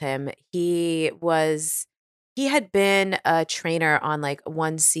friends with him. He had been a trainer on like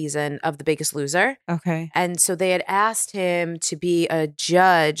one season of The Biggest Loser. Okay. And so they had asked him to be a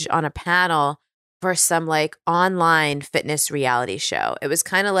judge on a panel for some like online fitness reality show. It was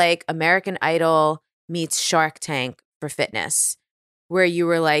kind of like American Idol meets Shark Tank for fitness, where you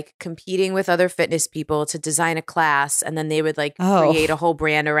were like competing with other fitness people to design a class, and then they would like create a whole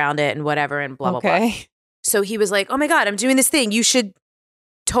brand around it and whatever and blah, blah, blah. So he was like, oh my God, I'm doing this thing. You should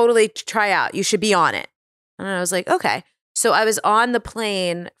totally try out. You should be on it. And I was like, okay. So I was on the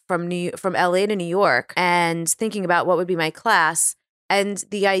plane from LA to New York and thinking about what would be my class. And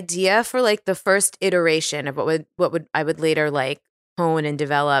the idea for like the first iteration of what I would later like hone and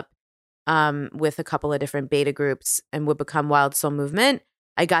develop with a couple of different beta groups and would become Wild Soul Movement,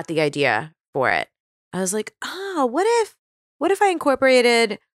 I got the idea for it. I was like, what if I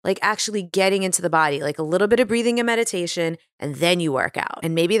incorporated like actually getting into the body, like a little bit of breathing and meditation, and then you work out.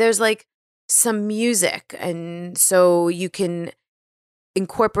 And maybe there's like some music, and so you can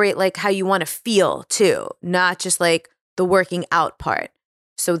incorporate like how you want to feel too, not just like the working out part.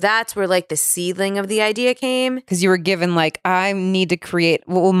 So that's where like the seedling of the idea came. Because you were given like, I need to create,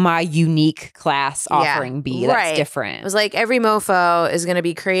 what will my unique class offering be that's different? It was like every mofo is going to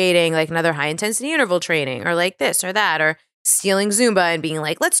be creating like another high intensity interval training, or like this or that, or stealing Zumba and being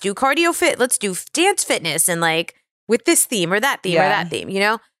like, let's do cardio fit, let's do dance fitness, and like with this theme or that theme or that theme, you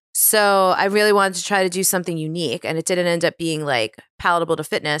know? So I really wanted to try to do something unique, and it didn't end up being like palatable to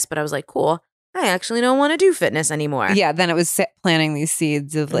fitness, but I was like, cool, I actually don't want to do fitness anymore. Yeah, then it was planting these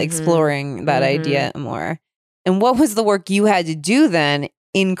seeds of like exploring that idea more. And what was the work you had to do then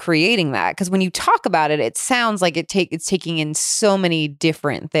in creating that? Because when you talk about it, it sounds like it's taking in so many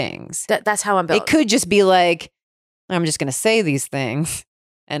different things. That's how I'm built. It could just be like, I'm just going to say these things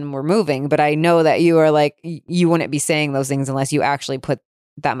and we're moving. But I know that you are like, you wouldn't be saying those things unless you actually put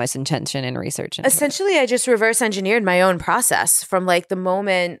that much intention and research into Essentially, I just reverse engineered my own process from like the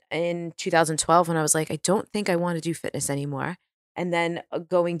moment in 2012 when I was like, I don't think I want to do fitness anymore. And then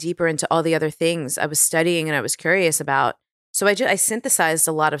going deeper into all the other things I was studying and I was curious about. So I synthesized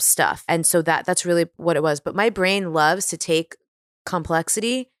a lot of stuff. And so that's really what it was. But my brain loves to take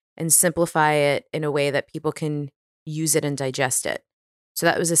complexity and simplify it in a way that people can use it and digest it. So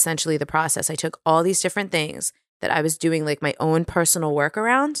that was essentially the process. I took all these different things that I was doing like my own personal work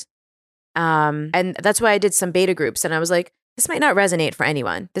around. And that's why I did some beta groups. And I was like, this might not resonate for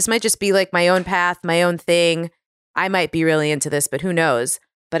anyone. This might just be like my own path, my own thing. I might be really into this, but who knows?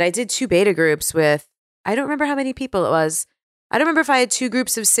 But I did 2 beta groups with, I don't remember how many people it was. I don't remember if I had 2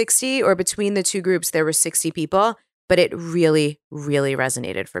 groups of 60 or between the 2 groups, there were 60 people, but it really, really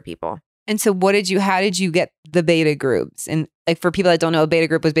resonated for people. And so how did you get the beta groups? And like for people that don't know, a beta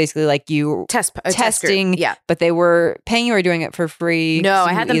group was basically like you testing, but they were paying you or doing it for free? No,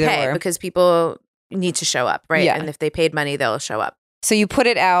 I had them pay because people need to show up, right? Yeah. And if they paid money, they'll show up. So you put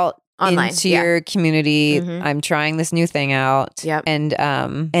it out online into your community. Mm-hmm. I'm trying this new thing out. Yep. And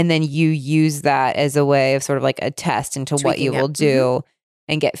then you use that as a way of sort of like a test into what you will do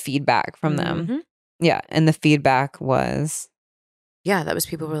and get feedback from them. Yeah. And the feedback was... Yeah, that was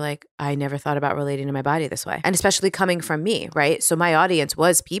people were like, I never thought about relating to my body this way. And especially coming from me, right? So my audience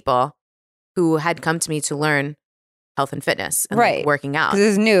was people who had come to me to learn health and fitness and like, working out.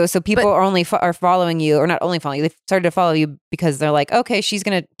 Because it's new. So people are only are following you, or not only following you, they started to follow you because they're like, okay, she's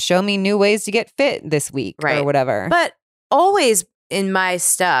going to show me new ways to get fit this week or whatever. But always in my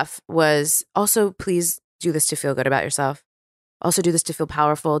stuff was also, please do this to feel good about yourself. Also do this to feel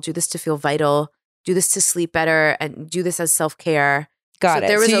powerful. Do this to feel vital. Do this to sleep better, and do this as self-care. Got it.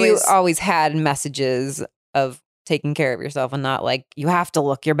 So you always had messages of taking care of yourself and not like you have to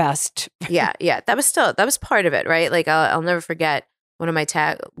look your best. Yeah. That was part of it, right? Like I'll never forget one of my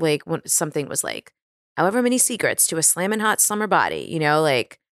something was like, however many secrets to a slamming hot summer body, you know,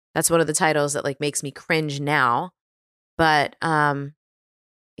 like that's one of the titles that like makes me cringe now. But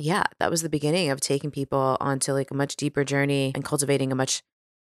yeah, that was the beginning of taking people onto like a much deeper journey and cultivating a much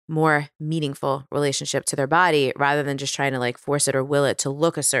more meaningful relationship to their body rather than just trying to like force it or will it to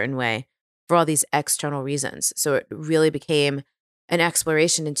look a certain way for all these external reasons. So it really became an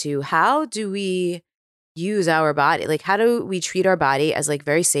exploration into how do we use our body? Like how do we treat our body as like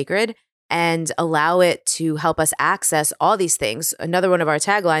very sacred and allow it to help us access all these things? Another one of our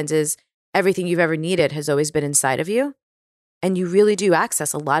taglines is everything you've ever needed has always been inside of you. And you really do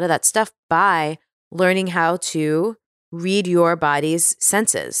access a lot of that stuff by learning how to read your body's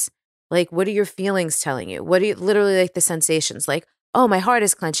senses. Like, what are your feelings telling you? What are you literally like the sensations? Like, oh, my heart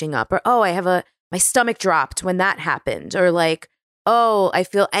is clenching up, or oh, my stomach dropped when that happened, or like, oh, I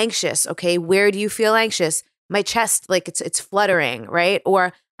feel anxious. Okay, where do you feel anxious? My chest, like it's fluttering, right?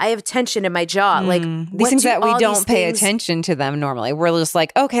 Or I have tension in my jaw. Like these things that we don't pay attention to them normally. We're just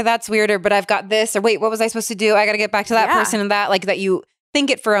like, okay, that's weirder, but I've got this. Or wait, what was I supposed to do? I got to get back to that person and that. Like that you think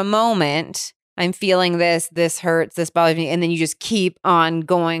it for a moment. I'm feeling this hurts, this bothers me. And then you just keep on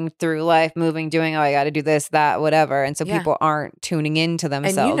going through life, moving, doing, oh, I got to do this, that, whatever. And so people aren't tuning into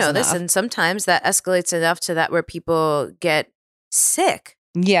themselves. And you know enough. this, and sometimes that escalates enough to that where people get sick.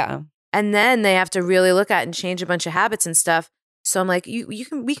 Yeah. And then they have to really look at and change a bunch of habits and stuff. So I'm like, we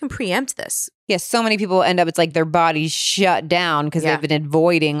can preempt this. Yeah, so many people end up, it's like their body's shut down because they've been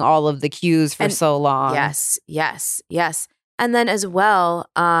avoiding all of the cues for so long. Yes. And then as well,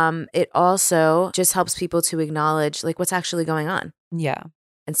 it also just helps people to acknowledge like what's actually going on. Yeah.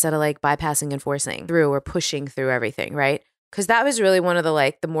 Instead of like bypassing and forcing through or pushing through everything, right? Because that was really one of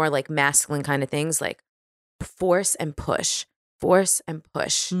the more like masculine kind of things, like force and push.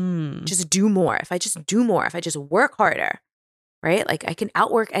 Just do more. If I just do more, if I just work harder, right? Like I can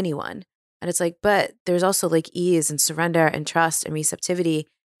outwork anyone. And it's like, but there's also like ease and surrender and trust and receptivity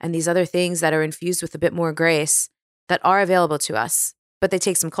and these other things that are infused with a bit more grace that are available to us, but they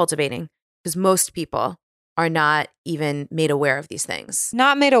take some cultivating because most people are not even made aware of these things.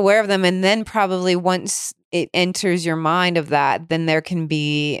 Not made aware of them. And then probably once it enters your mind of that, then there can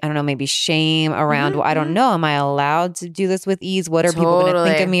be, I don't know, maybe shame around, well, I don't know, am I allowed to do this with ease? What are people going to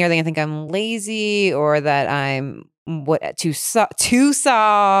think of me? Are they going to think I'm lazy or that I'm too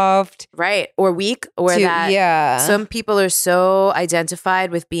soft? Right. Or weak or that some people are so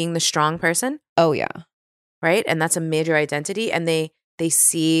identified with being the strong person. Oh, yeah. Right. And that's a major identity. And they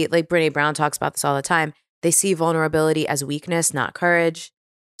see, like Brene Brown talks about this all the time, they see vulnerability as weakness, not courage.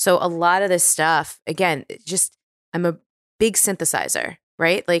 So a lot of this stuff, again, just I'm a big synthesizer,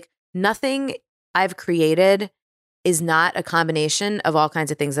 right? Like nothing I've created is not a combination of all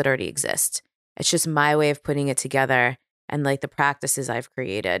kinds of things that already exist. It's just my way of putting it together. And like the practices I've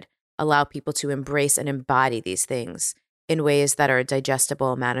created allow people to embrace and embody these things in ways that are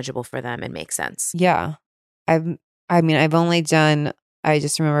digestible, manageable for them and make sense. Yeah. I've only done, I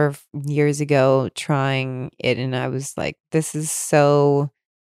just remember years ago trying it and I was like, this is so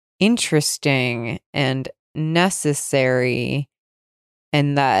interesting and necessary.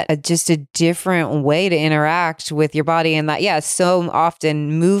 And that just a different way to interact with your body. And that, so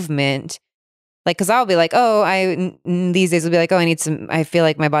often movement, like, cause I'll be like, these days will be like, I feel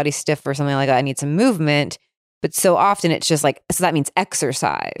like my body's stiff or something like that. I need some movement. But so often it's just like, so that means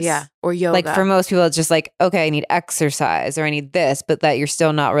exercise. Yeah. Or yoga. Like for most people, it's just like, okay, I need exercise or I need this, but that you're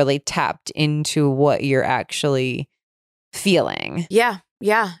still not really tapped into what you're actually feeling. Yeah.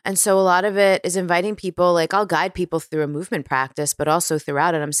 Yeah. And so a lot of it is inviting people, like I'll guide people through a movement practice, but also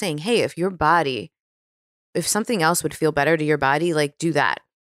throughout it, I'm saying, hey, if something else would feel better to your body, like do that.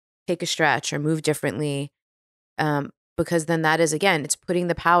 Take a stretch or move differently. Because then that is, again, it's putting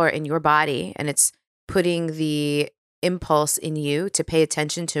the power in your body and it's putting the impulse in you to pay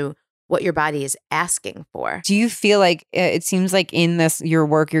attention to what your body is asking for. Do you feel like it seems like in your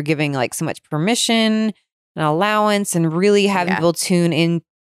work, you're giving like so much permission and allowance and really having people tune in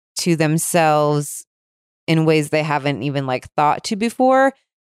to themselves in ways they haven't even like thought to before?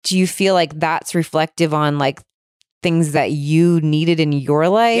 Do you feel like that's reflective on like things that you needed in your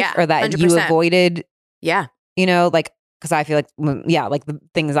life or that 100%. You avoided? Yeah. you know, like, because I feel like, like the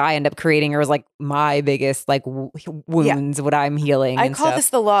things I end up creating are like my biggest like wounds, what I'm healing. I and call stuff. this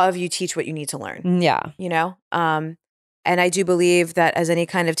the law of you teach what you need to learn. Yeah. You know? And I do believe that as any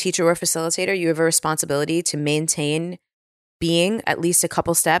kind of teacher or facilitator, you have a responsibility to maintain being at least a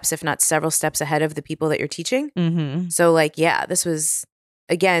couple steps, if not several steps ahead of the people that you're teaching. Mm-hmm. So like, yeah, this was,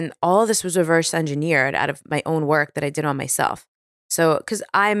 again, all of this was reverse engineered out of my own work that I did on myself. So, because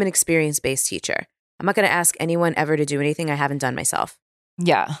I'm an experience-based teacher. I'm not going to ask anyone ever to do anything I haven't done myself.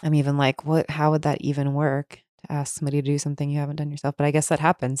 Yeah. I'm even like, how would that even work to ask somebody to do something you haven't done yourself? But I guess that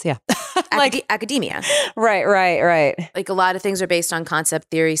happens. Yeah. Like academia. Right. Like a lot of things are based on concept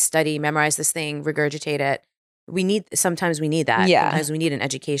theory, study, memorize this thing, regurgitate it. Sometimes we need that. Yeah. Sometimes we need an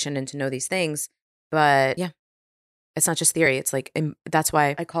education and to know these things. But yeah, it's not just theory. It's like, that's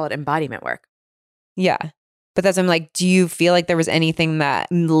why I call it embodiment work. Yeah. But I'm like, do you feel like there was anything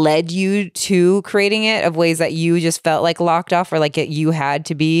that led you to creating it, of ways that you just felt like locked off, or like you had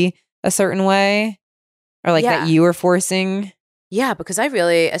to be a certain way, or like that you were forcing? Yeah, because I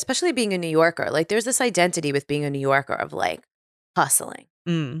really, especially being a New Yorker, like there's this identity with being a New Yorker of like hustling,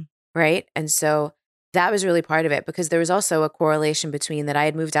 right? And so that was really part of it, because there was also a correlation between that I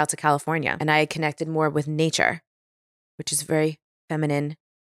had moved out to California and I had connected more with nature, which is very feminine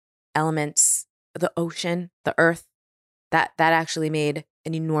elements, the ocean, the earth. That actually made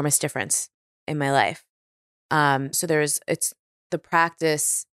an enormous difference in my life. So it's the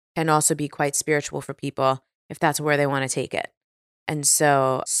practice can also be quite spiritual for people if that's where they want to take it. And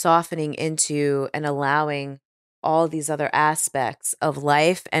so softening into and allowing all these other aspects of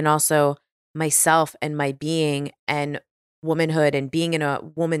life, and also myself and my being and womanhood and being in a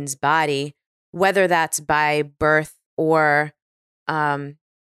woman's body, whether that's by birth or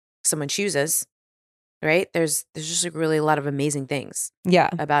someone chooses, right? There's just like really a lot of amazing things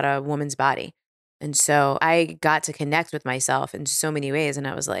about a woman's body. And so I got to connect with myself in so many ways. And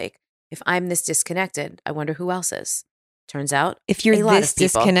I was like, if I'm this disconnected, I wonder who else is. Turns out, if you're this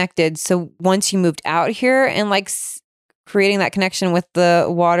disconnected, so once you moved out here and like creating that connection with the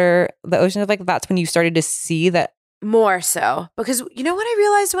water, the ocean, like that's when you started to see that more so. Because you know what I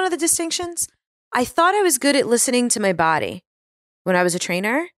realized, one of the distinctions? I thought I was good at listening to my body when I was a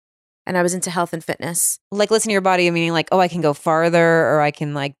trainer and I was into health and fitness. Like listen to your body, meaning like, oh, I can go farther, or I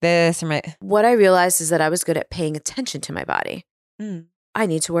can like this, or What I realized is that I was good at paying attention to my body. I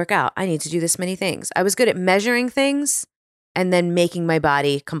need to work out. I need to do this many things. I was good at measuring things and then making my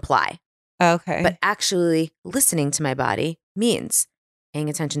body comply. Okay. But actually listening to my body means paying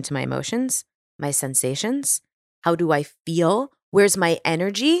attention to my emotions, my sensations. How do I feel? Where's my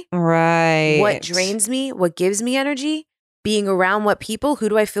energy? Right. What drains me? What gives me energy? Being around what people? Who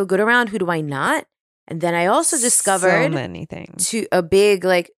do I feel good around? Who do I not? And then I also discovered so many things. To a big,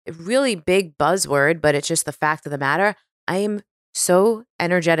 like really big buzzword, but it's just the fact of the matter. I am so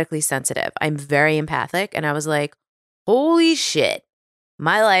energetically sensitive. I'm very empathic. And I was like, holy shit,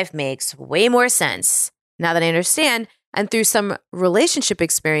 my life makes way more sense now that I understand. And through some relationship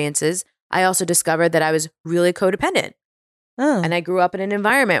experiences, I also discovered that I was really codependent. And I grew up in an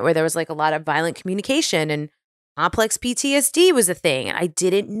environment where there was like a lot of violent communication, and complex PTSD was a thing. And I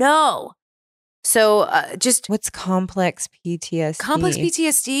didn't know. So what's complex PTSD? Complex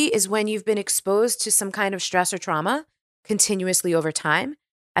PTSD is when you've been exposed to some kind of stress or trauma continuously over time,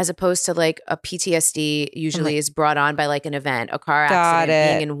 as opposed to like a PTSD usually is brought on by like an event, a car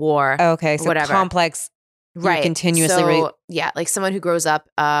accident, being in war. Okay, so whatever. Complex, right? Continuously, so, yeah, like someone who grows up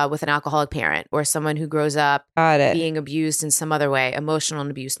with an alcoholic parent, or someone who grows up being abused in some other way, emotional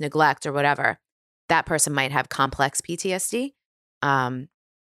abuse, neglect, or whatever. That person might have complex PTSD.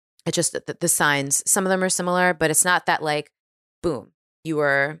 It's just that the signs, some of them are similar, but it's not that like, boom, you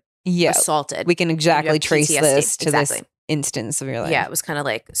were assaulted. We can exactly trace PTSD. this to this instance of your life. Yeah, it was kind of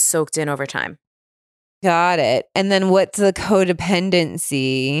like soaked in over time. Got it. And then what's the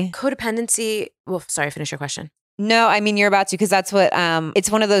codependency? Well, sorry, finish your question. No, I mean, you're about to, because that's what, it's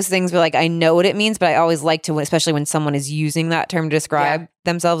one of those things where like, I know what it means, but I always like to, especially when someone is using that term to describe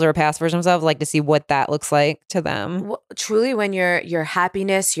themselves or a past version of themselves, like to see what that looks like to them. Well, truly, when your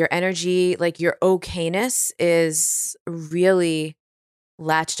happiness, your energy, like your okayness is really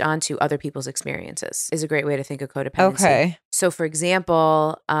latched onto other people's experiences is a great way to think of codependency. Okay. So for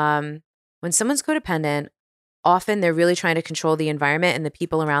example, when someone's codependent, often they're really trying to control the environment and the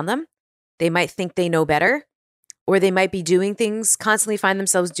people around them. They might think they know better, or they might be doing things, constantly find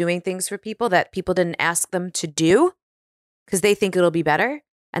themselves doing things for people that people didn't ask them to do because they think it'll be better.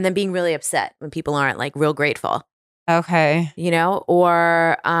 And then being really upset when people aren't like real grateful. Okay. You know,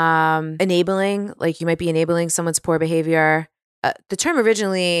 or enabling, like you might be enabling someone's poor behavior. the term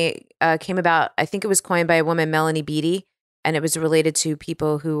originally came about, I think it was coined by a woman, Melanie Beattie, and it was related to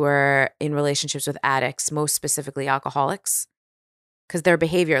people who were in relationships with addicts, most specifically alcoholics, because their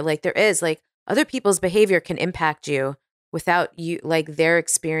behavior, like there is, like other people's behavior can impact you without you, like their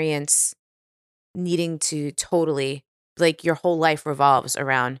experience needing to totally, like your whole life revolves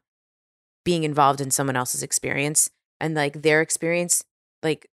around being involved in someone else's experience and like their experience,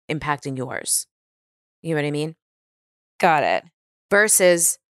 like impacting yours. You know what I mean? Got it.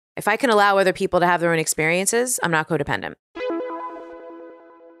 Versus if I can allow other people to have their own experiences, I'm not codependent.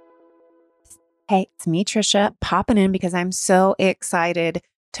 Hey, it's me, Trisha, popping in because I'm so excited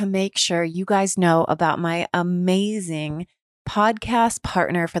to make sure you guys know about my amazing podcast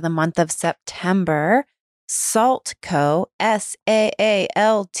partner for the month of September, Salt Co.,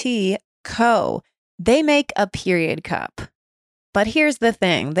 SAALT Co. They make a period cup. But here's the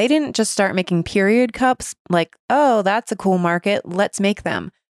thing. They didn't just start making period cups like, oh, that's a cool market. Let's make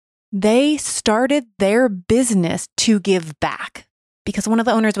them. They started their business to give back because one of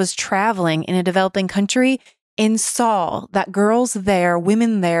the owners was traveling in a developing country and saw that girls there,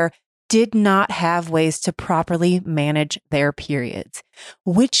 women there, did not have ways to properly manage their periods,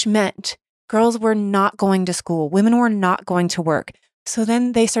 which meant girls were not going to school. Women were not going to work. So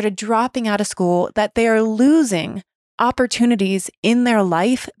then they started dropping out of school, that they are losing opportunities in their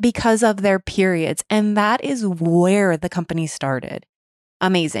life because of their periods. And that is where the company started.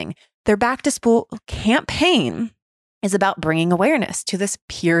 Amazing. Their back to school campaign is about bringing awareness to this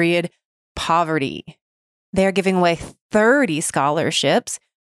period poverty. They're giving away 30 scholarships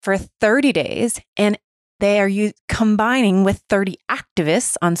for 30 days, and they are combining with 30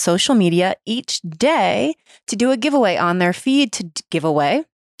 activists on social media each day to do a giveaway on their feed to give away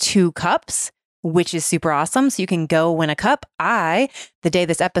 2 cups, which is super awesome. So you can go win a cup. The day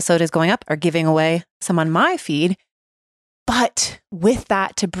this episode is going up, are giving away some on my feed. But with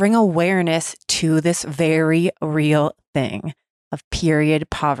that, to bring awareness to this very real thing of period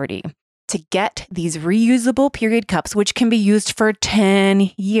poverty, to get these reusable period cups, which can be used for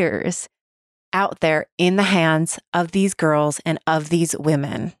 10 years, out there in the hands of these girls and of these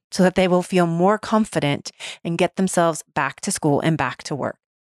women so that they will feel more confident and get themselves back to school and back to work.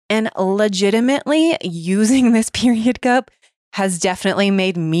 And legitimately using this period cup has definitely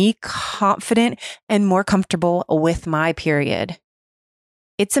made me confident and more comfortable with my period.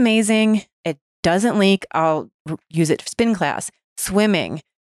 It's amazing. It doesn't leak. I'll use it for spin class, swimming,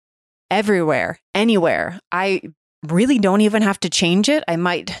 everywhere, anywhere. I really don't even have to change it. I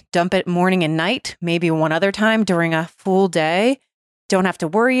might dump it morning and night, maybe one other time during a full day. Don't have to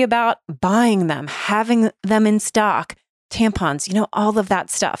worry about buying them, having them in stock, tampons, all of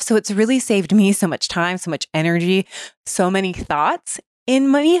that stuff. So it's really saved me so much time, so much energy, so many thoughts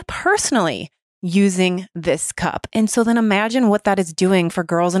in me personally using this cup. And so then imagine what that is doing for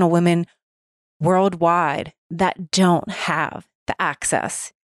girls and women worldwide that don't have the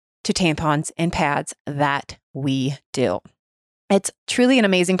access to tampons and pads that we do. It's truly an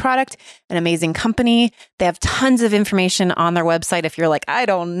amazing product, an amazing company. They have tons of information on their website. If you're like, I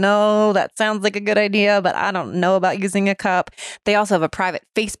don't know, that sounds like a good idea, but I don't know about using a cup. They also have a private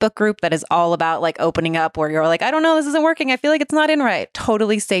Facebook group that is all about like opening up where you're like, I don't know, this isn't working. I feel like it's not in right.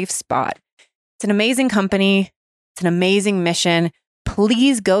 Totally safe spot. It's an amazing company. It's an amazing mission.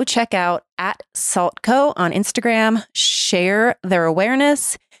 Please go check out at SaltCo on Instagram, share their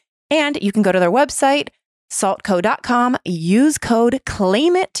awareness, and you can go to their website, saltco.com, use code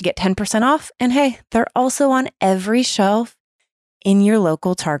CLAIMIT to get 10% off. And hey, they're also on every shelf in your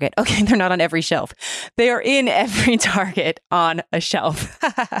local Target. Okay, they're not on every shelf. They are in every Target on a shelf.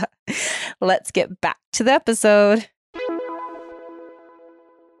 Let's get back to the episode.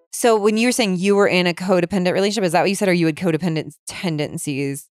 So when you were saying you were in a codependent relationship, is that what you said? Or you had codependent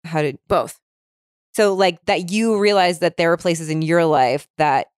tendencies? How did both? So like that you realized that there were places in your life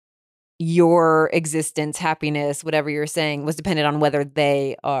that your existence, happiness, whatever you're saying, was dependent on whether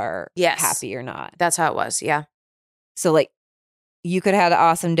they are happy or not. That's how it was. Yeah. So like you could have an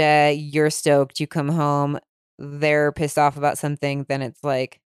awesome day. You're stoked. You come home. They're pissed off about something. Then it's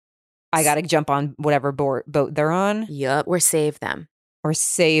like, I got to jump on whatever boat they're on. Yep. Or save them. Or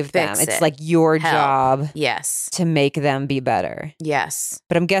save them. Fix it's it. like your Help. job. Yes. To make them be better. Yes.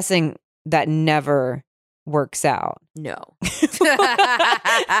 But I'm guessing that never works out. No.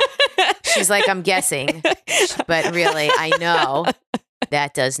 She's like, I'm guessing, but really, I know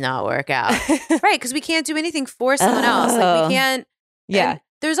that does not work out. Right. Because we can't do anything for someone else. Like we can't. Yeah.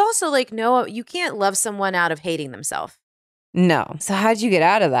 There's also like, no, you can't love someone out of hating themselves. No. So how'd you get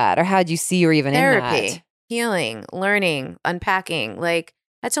out of that? Or how'd you see you were even in that? Therapy, healing, learning, unpacking. Like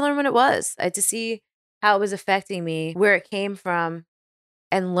I had to learn what it was. I had to see how it was affecting me, where it came from,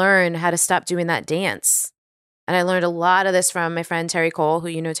 and learn how to stop doing that dance. And I learned a lot of this from my friend Terry Cole, who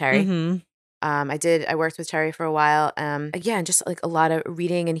you know Terry. Mm-hmm. I worked with Terry for a while. Again, just like a lot of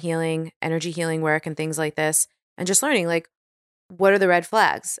reading and healing, energy healing work and things like this. And just learning like, what are the red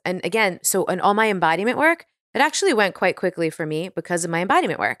flags? And again, so in all my embodiment work, it actually went quite quickly for me because of my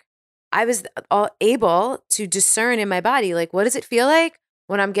embodiment work. I was able to discern in my body, like, what does it feel like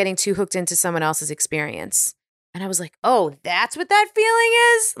when I'm getting too hooked into someone else's experience? And I was like, oh, that's what that feeling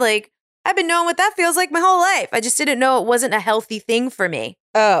is? Like, I've been knowing what that feels like my whole life. I just didn't know it wasn't a healthy thing for me.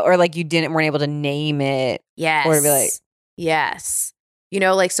 Oh, or like you weren't able to name it. Yes. Or to be like, yes. You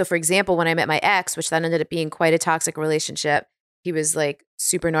know, like, so for example, when I met my ex, which then ended up being quite a toxic relationship, he was like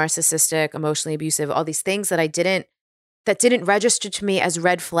super narcissistic, emotionally abusive, all these things that didn't register to me as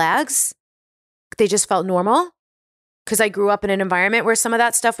red flags. They just felt normal because I grew up in an environment where some of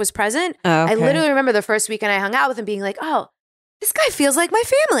that stuff was present. oh, okay. I literally remember the first weekend I hung out with him being like, oh, this guy feels like my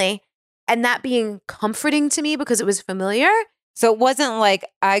family. And that being comforting to me because it was familiar. So it wasn't like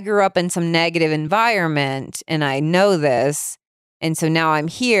I grew up in some negative environment and I know this. And so now I'm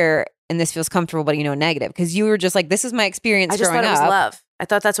here and this feels comfortable, but negative. Because you were just like, this is my experience I just growing thought it was up. love. I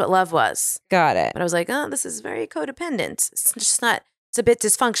thought that's what love was. Got it. But I was like, oh, this is very codependent. It's just not, it's a bit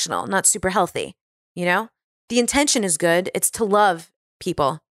dysfunctional, not super healthy. You know, the intention is good. It's to love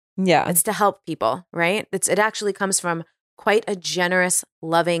people. Yeah. It's to help people, right? It actually comes from quite a generous,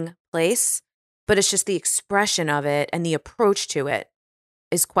 loving place, but it's just the expression of it and the approach to it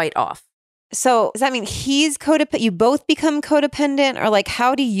is quite off. So does that mean he's codependent? You both become codependent, or like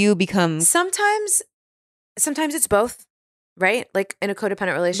how do you become? Sometimes it's both, right? Like in a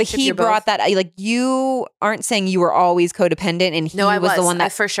codependent relationship. But he brought that. Like you aren't saying you were always codependent, and he No, I was the one that I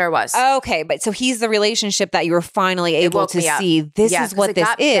for sure was. Okay, but so he's the relationship that you were finally able woke to me up. see. This Yeah, is 'cause what it this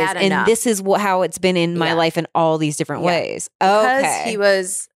got is, bad and enough. this is how it's been in my Yeah. life in all these different Yeah. ways. Because Okay, he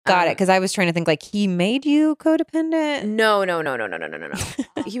was got it. Because I was trying to think like he made you codependent. No.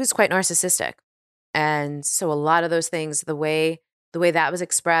 He was quite narcissistic. And so a lot of those things, the way that was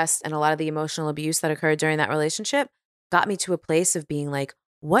expressed and a lot of the emotional abuse that occurred during that relationship got me to a place of being like,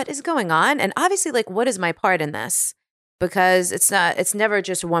 what is going on? And obviously, like, what is my part in this? Because it's never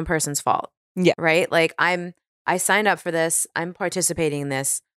just one person's fault. Yeah. Right? Like I signed up for this. I'm participating in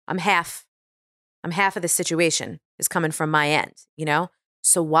this. I'm half of the situation is coming from my end,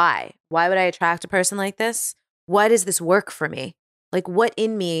 So why? Why would I attract a person like this? Why does this work for me? Like what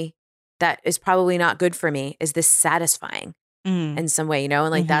in me that is probably not good for me is this satisfying in some way, And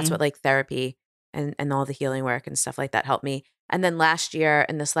like that's what like therapy and all the healing work and stuff like that helped me. And then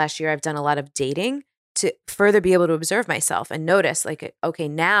this last year, I've done a lot of dating to further be able to observe myself and notice like, okay,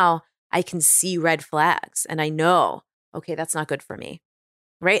 now I can see red flags and I know, okay, that's not good for me.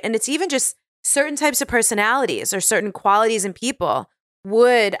 Right. And it's even just certain types of personalities or certain qualities in people.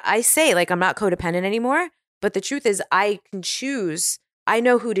 Would I say like I'm not codependent anymore? But the truth is I can choose. I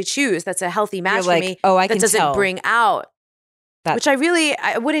know who to choose. That's a healthy match like, for me. oh, I that can doesn't tell. bring out. That- Which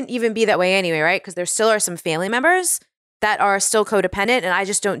I wouldn't even be that way anyway, right? Because there still are some family members that are still codependent and I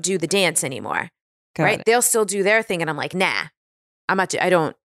just don't do the dance anymore. Got right? it. They'll still do their thing and I'm like, nah, I'm not, I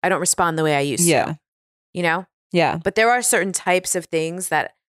don't respond the way I used Yeah. to, Yeah. But there are certain types of things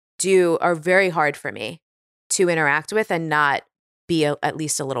that are very hard for me to interact with and not be at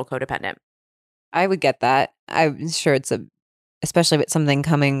least a little codependent. I would get that. I'm sure especially with something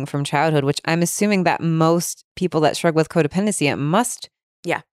coming from childhood, which I'm assuming that most people that struggle with codependency, it must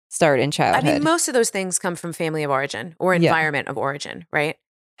start in childhood. I mean, most of those things come from family of origin or environment of origin, right?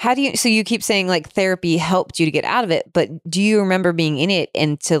 So you keep saying like therapy helped you to get out of it, but do you remember being in it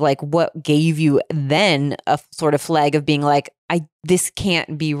and to like what gave you then a sort of flag of being like, this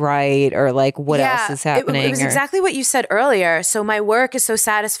can't be right, or like what else is happening? It was exactly what you said earlier. So my work is so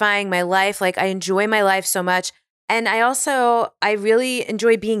satisfying, my life, like I enjoy my life so much. And I really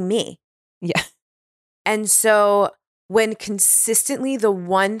enjoy being me. Yeah. And so when consistently the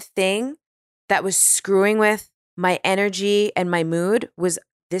one thing that was screwing with my energy and my mood was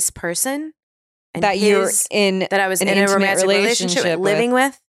this person and that that I was in a romantic relationship with. living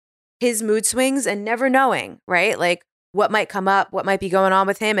with, his mood swings and never knowing, right? Like what might come up, what might be going on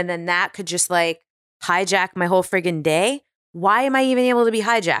with him. And then that could just like hijack my whole friggin' day. Why am I even able to be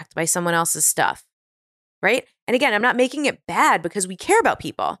hijacked by someone else's stuff? Right? And again, I'm not making it bad because we care about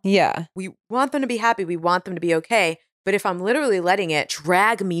people. Yeah. We want them to be happy. We want them to be okay. But if I'm literally letting it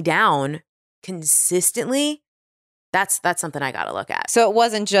drag me down consistently, that's something I got to look at. So it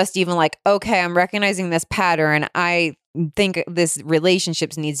wasn't just even like, okay, I'm recognizing this pattern. I think this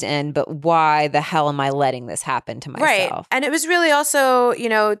relationship needs to end, but why the hell am I letting this happen to myself? Right. And it was really also,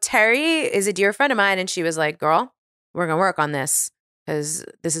 Terry is a dear friend of mine, and she was like, girl, we're going to work on this because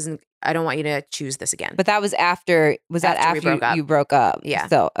this isn't, I don't want you to choose this again. But that was after, you broke up? Yeah.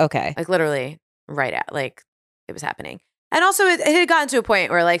 So, okay. Like literally right at, like it was happening. And also it had gotten to a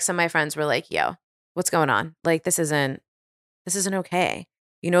point where like some of my friends were like, yo, what's going on? Like, this isn't okay.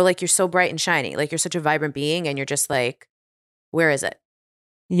 Like you're so bright and shiny, like you're such a vibrant being, and you're just like, where is it?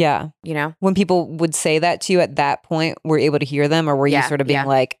 Yeah. When people would say that to you at that point, were you able to hear them, or were you sort of being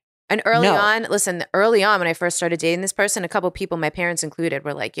like, and early on when I first started dating this person, a couple of people, my parents included,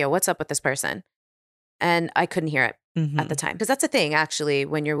 were like, yo, what's up with this person? And I couldn't hear it at the time. Because that's a thing, actually,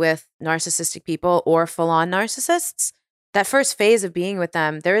 when you're with narcissistic people or full-on narcissists, that first phase of being with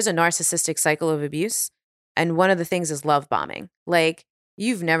them, there is a narcissistic cycle of abuse. And one of the things is love bombing. Like,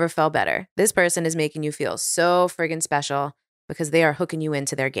 you've never felt better. This person is making you feel so friggin' special because they are hooking you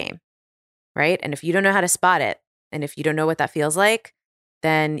into their game, right? And if you don't know how to spot it, and if you don't know what that feels like,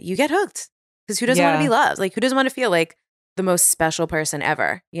 then you get hooked. Because who doesn't want to be loved? Like, who doesn't want to feel like the most special person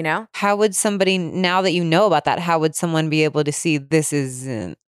ever, How would somebody, now that you know about that, how would someone be able to see this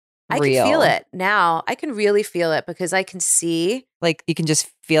isn't I real? can feel it now. I can really feel it because I can see. Like, you can just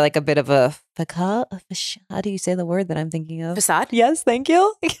feel like a bit of a facade. How do you say the word that I'm thinking of? Facade? Yes, thank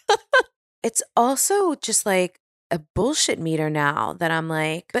you. It's also just like a bullshit meter now that I'm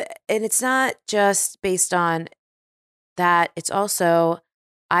like, and it's not just based on that. It's also,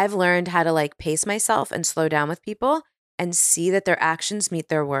 I've learned how to like pace myself and slow down with people and see that their actions meet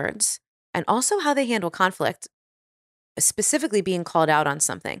their words, and also how they handle conflict, specifically being called out on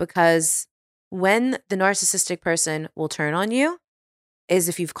something. Because when the narcissistic person will turn on you is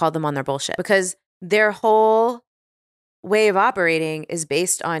if you've called them on their bullshit, because their whole way of operating is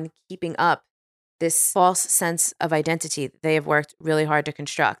based on keeping up this false sense of identity that they have worked really hard to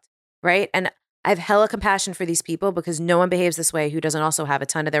construct, right? And I have hella compassion for these people because no one behaves this way who doesn't also have a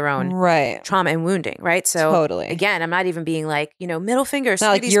ton of their own trauma and wounding, right? So totally. Again, I'm not even being like, middle fingers. It's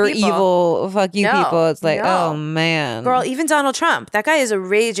not like you're evil, fuck you people. It's like, oh man. Girl, even Donald Trump, that guy is a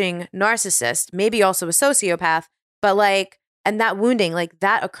raging narcissist, maybe also a sociopath, but like, and that wounding, like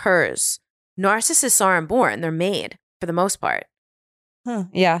that occurs. Narcissists aren't born, they're made for the most part. Huh.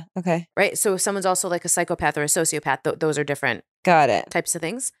 Yeah, okay. Right? So if someone's also like a psychopath or a sociopath, those are different Got it. types of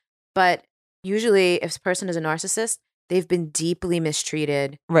things. But usually if a person is a narcissist, they've been deeply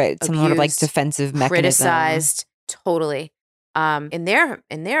mistreated. Right. Some sort of like abused, defensive mechanism. Criticized, totally, in their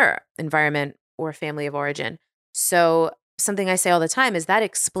environment or family of origin. So something I say all the time is that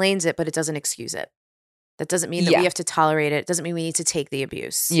explains it, but it doesn't excuse it. That doesn't mean that we have to tolerate it. It doesn't mean we need to take the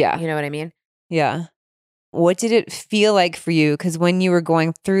abuse. Yeah. You know what I mean? Yeah. What did it feel like for you? Because when you were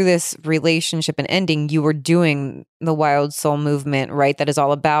going through this relationship and ending, you were doing the Wild Soul movement, right? That is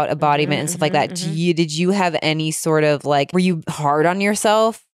all about embodiment and stuff like that. Did you have any sort of like, were you hard on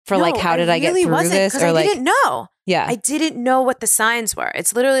yourself for like, how did I get through this? Or like, I didn't know. Yeah. I didn't know what the signs were.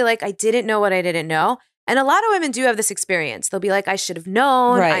 It's literally like, I didn't know what I didn't know. And a lot of women do have this experience. They'll be like, I should have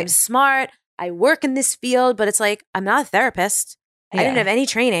known. Right. I'm smart. I work in this field. But it's like, I'm not a therapist. I didn't have any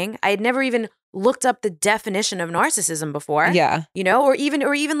training. I had never even looked up the definition of narcissism before. Yeah. Or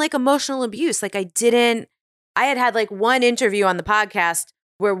even like emotional abuse. Like I had like one interview on the podcast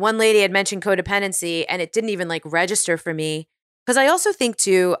where one lady had mentioned codependency and it didn't even like register for me. Because I also think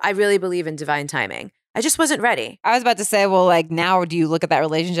too, I really believe in divine timing. I just wasn't ready. I was about to say, well, like now do you look at that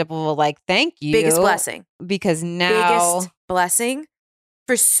relationship? Well, like, thank you. Biggest blessing. Because now. Biggest blessing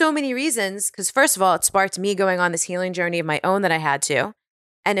for so many reasons. Because first of all, it sparked me going on this healing journey of my own that I had to.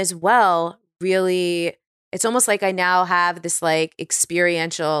 And as well, really, it's almost like I now have this like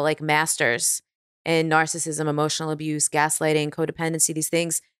experiential like masters in narcissism, emotional abuse, gaslighting, codependency, these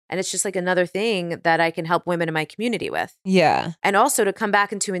things. And it's just like another thing that I can help women in my community with. Yeah. And also to come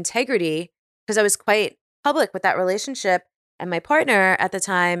back into integrity, because I was quite public with that relationship. And my partner at the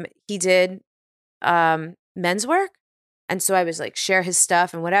time, he did men's work. And so I was like, share his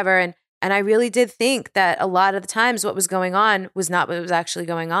stuff and whatever. And I really did think that a lot of the times what was going on was not what was actually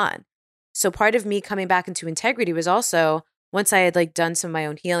going on. So part of me coming back into integrity was also, once I had like done some of my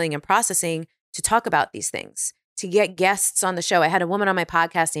own healing and processing, to talk about these things, to get guests on the show. I had a woman on my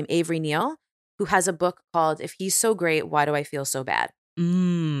podcast named Avery Neal, who has a book called If He's So Great, Why Do I Feel So Bad?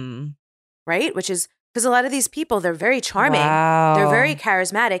 Right? Which is because a lot of these people, they're very charming. Wow. They're very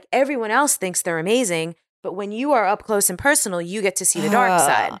charismatic. Everyone else thinks they're amazing. But when you are up close and personal, you get to see the dark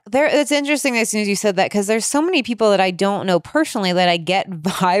side. It's interesting as soon as you said that, because there's so many people that I don't know personally that I get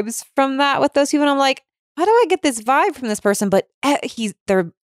vibes from that with those people. And I'm like, how do I get this vibe from this person? But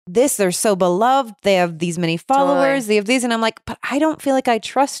they're they're so beloved. They have these many followers. Totally. They have these. And I'm like, but I don't feel like I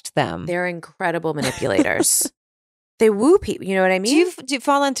trust them. They're incredible manipulators. They woo people. You know what I mean? Do you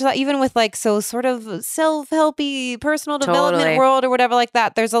fall into that even with like, so sort of self-helpy personal development Totally. world or whatever like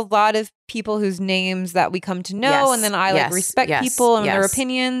that? There's a lot of people whose names that we come to know. Yes, And then I like yes, respect yes, people and their yes.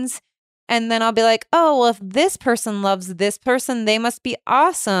 opinions. And then I'll be like, oh, well, if this person loves this person, they must be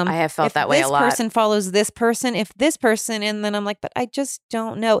awesome. I have felt If that way a lot. This person follows this person, if this person, and then I'm like, but I just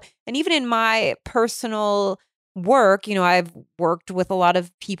don't know. And even in my personal work, you know, I've worked with a lot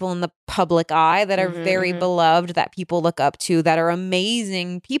of people in the public eye that are very mhm. beloved, that people look up to, that are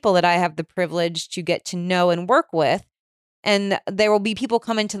amazing people that I have the privilege to get to know and work with. And there will be people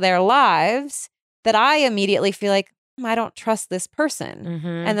come into their lives that I immediately feel like, I don't trust this person.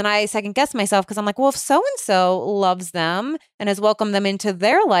 Mhm. And then I second guess myself because I'm like, well, if so-and-so loves them and has welcomed them into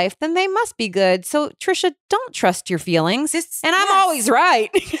their life, then they must be good. So Trisha, don't trust your feelings. And I'm yes. always right.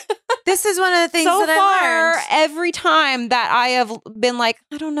 This is one of the things so that far, I learned. every time that I have been like,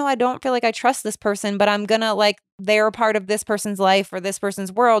 I don't know, I don't feel like I trust this person, but I'm gonna like, they're a part of this person's life or this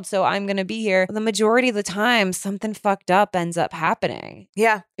person's world, so I'm gonna be here. The majority of the time, something fucked up ends up happening.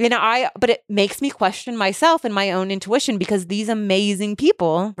 Yeah. You know, but it makes me question myself and my own intuition because these amazing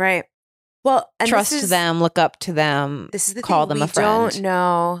people, Right. Well, and trust them, look up to them, This is the call thing. them a friend. We don't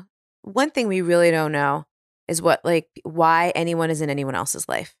know. One thing we really don't know is why anyone is in anyone else's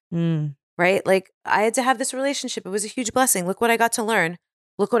life. Mm. Right? Like I had to have this relationship. It was a huge blessing. Look what I got to learn.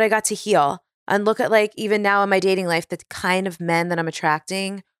 Look what I got to heal. And look at like even now in my dating life, the kind of men that I'm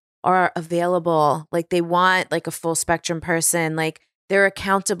attracting are available. Like they want like a full spectrum person. Like they're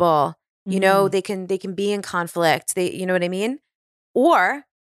accountable. You know, they can be in conflict. You know what I mean? Or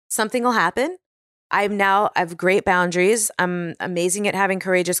something will happen. I have great boundaries. I'm amazing at having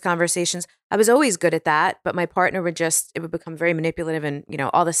courageous conversations. I was always good at that, but my partner would become very manipulative and, you know,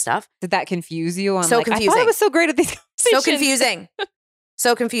 all this stuff. Did that confuse you? I'm So like, I thought confusing. I was so great at these So conversations. confusing.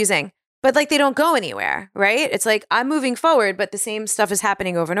 So confusing. But like they don't go anywhere, right? It's like I'm moving forward, but the same stuff is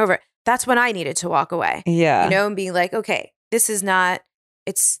happening over and over. That's when I needed to walk away. Yeah. You know, and being like, okay, this is not,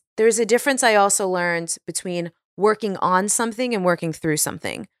 there's a difference I also learned between working on something and working through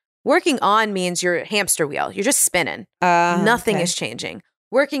something. Working on means you're a hamster wheel. You're just spinning. Nothing okay. is changing.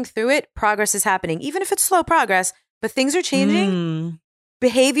 Working through it, progress is happening, even if it's slow progress, but things are changing. Mm.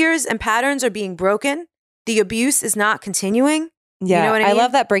 Behaviors and patterns are being broken. The abuse is not continuing. Yeah, You know what I mean?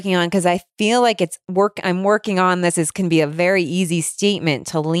 love that breaking on because I feel like I'm working on this can be a very easy statement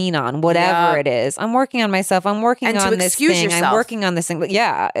to lean on, whatever Yeah. it is. I'm working on myself. I'm working And to on this excuse thing. I'm yourself. working on this thing.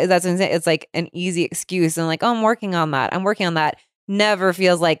 Yeah, that's what I'm saying. It's like an easy excuse and like, oh, I'm working on that. I'm working on that. Never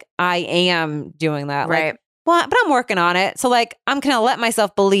feels like I am doing that. Right. Like, well, but I'm working on it. So like, I'm going to let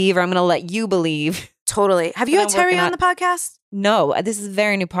myself believe or I'm going to let you believe. Totally. Have you But had I'm Terry working on on- the podcast? No, this is a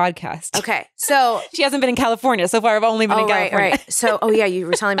very new podcast. Okay. So She hasn't been in California. So far, I've only been in California. right. So, yeah, you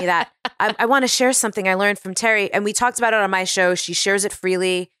were telling me that. I want to share something I learned from Terry, and we talked about it on my show. She shares it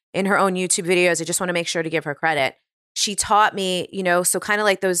freely in her own YouTube videos. I just want to make sure to give her credit. She taught me, you know, so kind of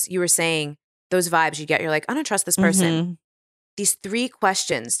like those, you were saying, those vibes you get. You're like, I don't trust this person. Mhm. These 3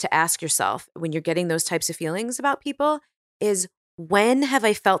 questions to ask yourself when you're getting those types of feelings about people is, when have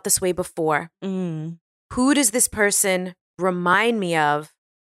I felt this way before? Mm. Who does this person remind me of?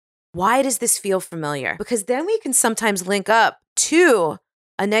 Why does this feel familiar? Because then we can sometimes link up to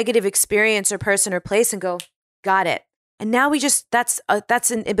a negative experience or person or place and go, got it. And now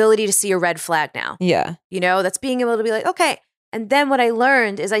that's an ability to see a red flag now. Yeah. You know, that's being able to be like, okay. And then what I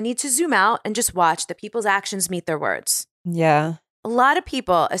learned is I need to zoom out and just watch that people's actions meet their words. Yeah. A lot of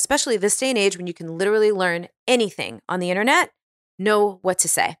people, especially this day and age when you can literally learn anything on the internet, know what to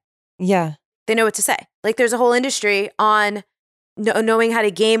say. Yeah. They know what to say. Like there's a whole industry on knowing how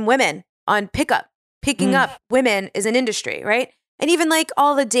to game women, on picking up women is an industry, right? And even like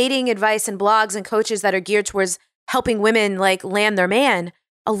all the dating advice and blogs and coaches that are geared towards helping women like land their man,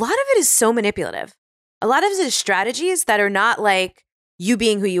 a lot of it is so manipulative. A lot of it is strategies that are not like you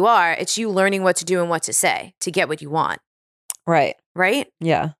being who you are. It's you learning what to do and what to say to get what you want, Right. right?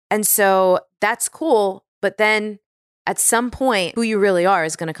 Yeah. And so that's cool. But then at some point, who you really are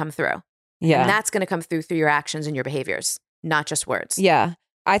is going to come through. Yeah. And that's going to come through your actions and your behaviors, not just words. Yeah.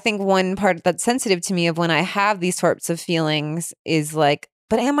 I think one part that's sensitive to me of when I have these sorts of feelings is like,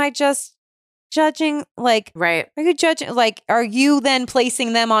 but am I just judging? Like, Right. are you judging? Like, are you then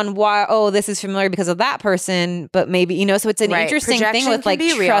placing them on why, oh, this is familiar because of that person, but maybe, you know, so it's an Right. interesting thing Projection with can like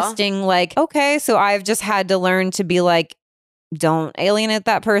be real. trusting, like, okay, so I've just had to learn to be like, don't alienate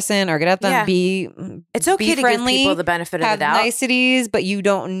that person or get at them. Yeah. It's okay be to friendly, give people the benefit of the have doubt. niceties, but you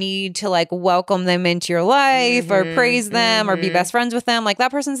don't need to like welcome them into your life or praise them or be best friends with them. Like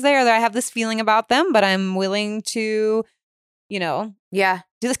that person's there that I have this feeling about them, but I'm willing to, you know, Yeah.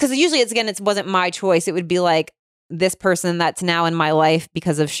 do this. Because usually it wasn't my choice. It would be like this person that's now in my life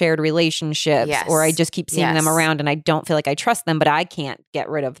because of shared relationships, Yes. or I just keep seeing them Yes. around and I don't feel like I trust them, but I can't get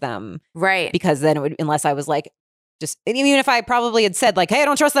rid of them Right. because then it would, unless I was like, just even if I probably had said like, hey, I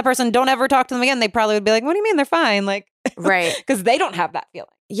don't trust that person, don't ever talk to them again, they probably would be like, what do you mean they're fine? Like, Right. because they don't have that feeling.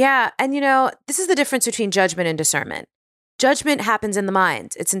 Yeah. And you know, this is the difference between judgment and discernment. Judgment happens in the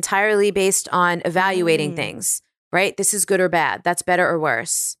mind. It's entirely based on evaluating things, right? This is good or bad. That's better or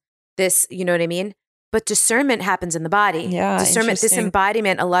worse. This, you know what I mean? But discernment happens in the body. Yeah, Discernment, this interesting.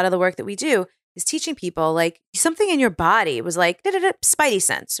 embodiment, a lot of the work that we do is teaching people like something in your body was like spidey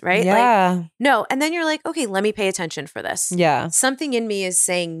sense, right? Like, Yeah. no. And then you're like, okay, let me pay attention for this. Yeah. Something in me is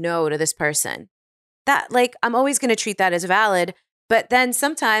saying no to this person. That like, I'm always going to treat that as valid. But then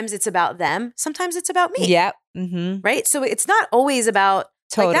sometimes it's about them. Sometimes it's about me. Yep. Mm-hmm. Right. So it's not always about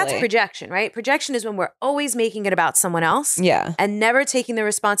Totally. like that's projection, right? Projection is when we're always making it about someone else Yeah. and never taking the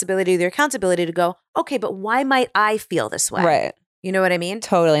responsibility, the accountability to go, okay, but why might I feel this way? Right. You know what I mean?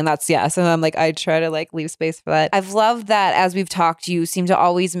 Totally. And that's, yeah. So I'm like, I try to like leave space for that. I've loved that as we've talked, you seem to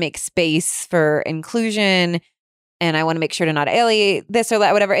always make space for inclusion. And I want to make sure to not alienate this or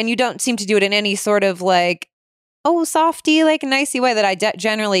that, whatever. And you don't seem to do it in any sort of like, oh, softy, like nicey way that I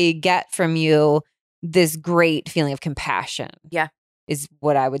generally get from you. This great feeling of compassion. Yeah. Is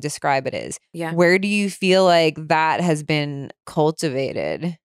what I would describe it as. Yeah. Where do you feel like that has been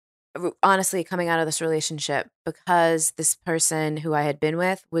cultivated? Honestly, coming out of this relationship, because this person who I had been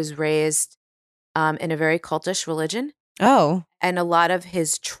with was raised in a very cultish religion. Oh. And a lot of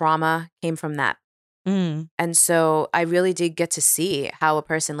his trauma came from that. Mm. And so I really did get to see how a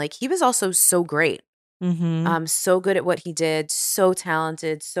person, like he was also so great, Mm-hmm. so good at what he did, so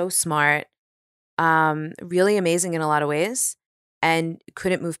talented, so smart, really amazing in a lot of ways, and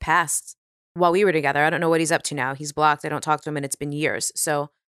couldn't move past while we were together. I don't know what he's up to now. He's blocked. I don't talk to him and it's been years. So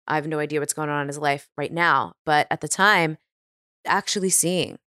I have no idea what's going on in his life right now. But at the time, actually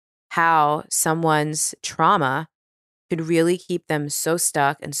seeing how someone's trauma could really keep them so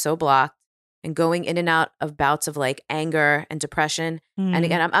stuck and so blocked and going in and out of bouts of like anger and depression. And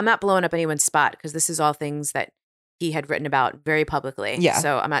again, I'm not blowing up anyone's spot because this is all things that he had written about very publicly. Yeah.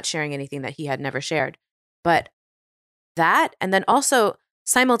 So I'm not sharing anything that he had never shared. But that, and then also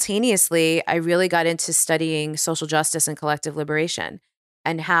simultaneously, I really got into studying social justice and collective liberation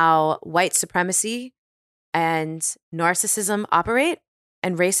and how white supremacy and narcissism operate,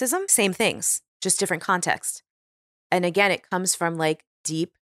 and racism, same things, just different context. And again, it comes from like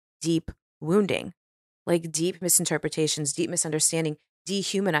deep, deep wounding, like deep misinterpretations, deep misunderstanding,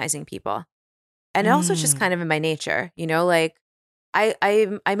 dehumanizing people. And also just kind of in my nature, you know, like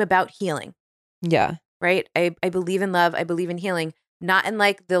I'm about healing, Yeah. right? I believe in love. I believe in healing, not in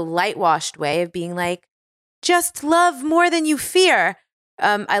like the light washed way of being like, just love more than you fear.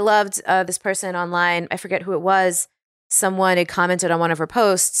 I loved this person online. I forget who it was. Someone had commented on one of her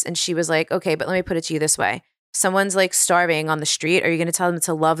posts and she was like, okay, but let me put it to you this way. Someone's like starving on the street. Are you going to tell them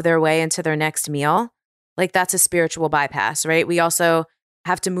to love their way into their next meal? Like that's a spiritual bypass, right? We also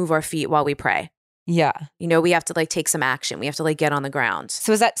have to move our feet while we pray. Yeah. You know, we have to like take some action. We have to like get on the ground.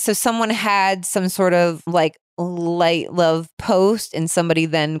 So is that, so someone had some sort of like light love post and somebody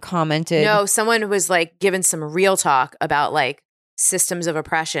then commented? No, someone was like given some real talk about like systems of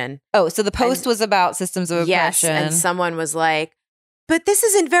oppression. Oh, so the post was about systems of Yes. oppression. And someone was like, but this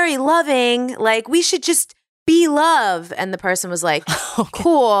isn't very loving. Like we should just be love. And the person was like,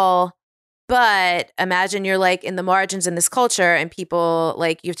 cool. But imagine you're like in the margins in this culture and people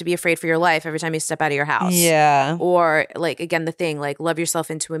like you have to be afraid for your life every time you step out of your house. Yeah. Or like, again, the thing like love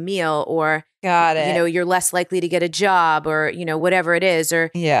yourself into a meal, or, Got it. you know, you're less likely to get a job, or, you know, whatever it is, or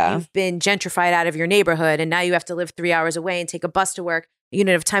Yeah. you've been gentrified out of your neighborhood and now you have to live 3 hours away and take a bus to work. You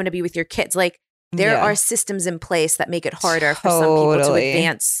don't have time to be with your kids. Like there Yeah. are systems in place that make it harder for some people to Totally.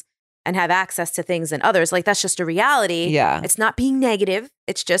 advance and have access to things than others. Like that's just a reality. Yeah. It's not being negative.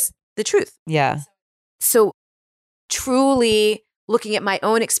 It's just the truth. Yeah. So truly looking at my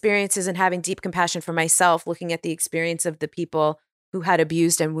own experiences and having deep compassion for myself, looking at the experience of the people who had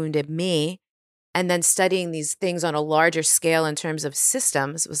abused and wounded me, and then studying these things on a larger scale in terms of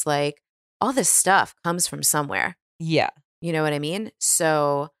systems was like, all this stuff comes from somewhere. Yeah. You know what I mean?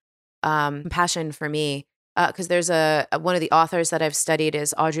 So compassion for me, because there's one of the authors that I've studied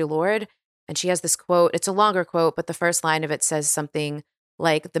is Audre Lorde, and she has this quote. It's a longer quote, but the first line of it says something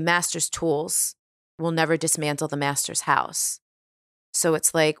like, the master's tools will never dismantle the master's house. So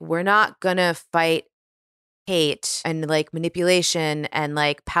it's like, we're not going to fight hate and like manipulation and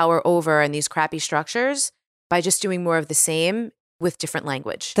like power over and these crappy structures by just doing more of the same with different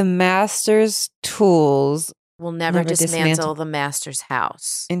language. The master's tools will never dismantle the master's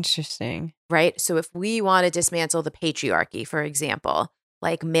house. Interesting. Right? So if we want to dismantle the patriarchy, for example,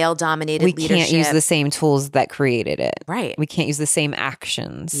 like male-dominated leadership. We can't use the same tools that created it. Right. We can't use the same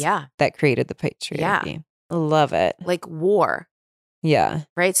actions that created the patriarchy. Yeah. Love it. Like war. Yeah.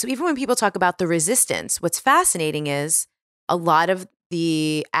 Right? So even when people talk about the resistance, what's fascinating is a lot of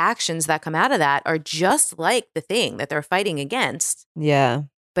the actions that come out of that are just like the thing that they're fighting against. Yeah.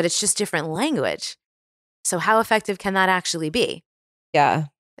 But it's just different language. So how effective can that actually be? Yeah.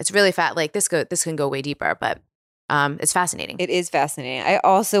 It's really like this can go way deeper, but it's fascinating. It is fascinating. I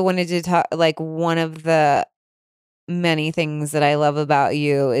also wanted to talk, like, one of the many things that I love about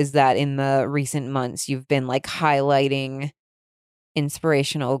you is that in the recent months, you've been like highlighting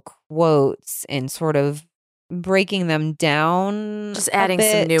inspirational quotes and sort of breaking them down. Just adding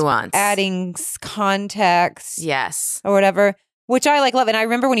some nuance. Adding context. Yes. Or whatever. Which I like love. And I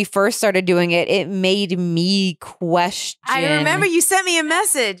remember when you first started doing it, it made me question. I remember you sent me a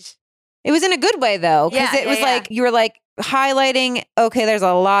message. It was in a good way though. Because it was like, you were like highlighting, okay, there's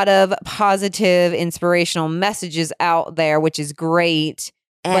a lot of positive, inspirational messages out there, which is great.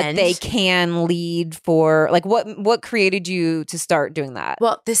 But they can lead for, like, what created you to start doing that?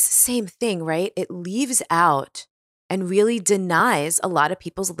 Well, this same thing, right? It leaves out and really denies a lot of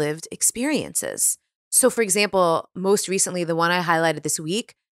people's lived experiences. So, for example, most recently, the one I highlighted this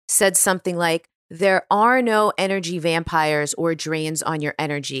week said something like, there are no energy vampires or drains on your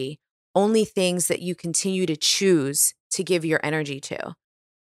energy, only things that you continue to choose to give your energy to.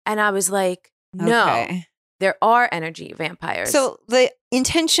 And I was like, no, there are energy vampires. So the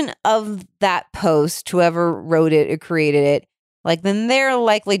intention of that post, whoever wrote it or created it, like, then they're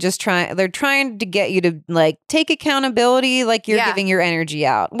likely just trying to get you to like take accountability, like you're giving your energy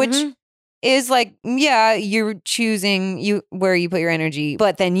out, which is like, you're choosing where you put your energy,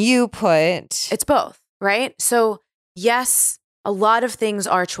 but then it's both, right? So yes, a lot of things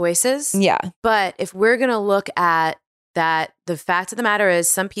are choices. Yeah. But if we're going to look at that, the fact of the matter is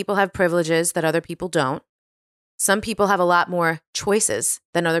some people have privileges that other people don't. Some people have a lot more choices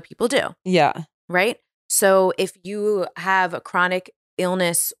than other people do. Yeah. Right? So if you have a chronic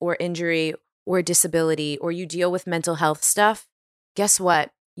illness or injury or disability, or you deal with mental health stuff, guess what?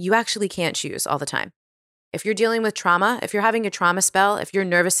 You actually can't choose all the time. If you're dealing with trauma, if you're having a trauma spell, if your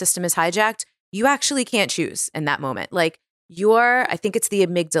nervous system is hijacked, you actually can't choose in that moment. Like I think it's the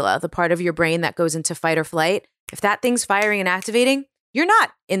amygdala, the part of your brain that goes into fight or flight. If that thing's firing and activating, you're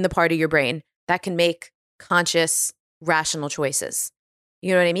not in the part of your brain that can make conscious, rational choices.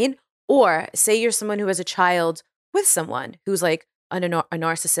 You know what I mean? Or say you're someone who has a child with someone who's like a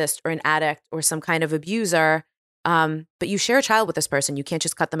narcissist or an addict or some kind of abuser, but you share a child with this person. You can't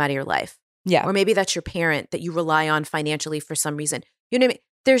just cut them out of your life. Yeah. Or maybe that's your parent that you rely on financially for some reason. You know what I mean?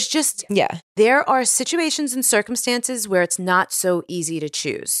 There's just, there are situations and circumstances where it's not so easy to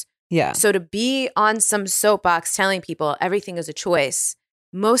choose. Yeah. So to be on some soapbox telling people everything is a choice,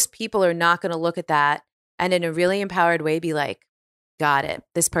 most people are not going to look at that and in a really empowered way be like, got it.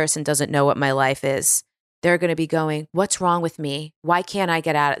 This person doesn't know what my life is. They're going to be going, what's wrong with me? Why can't I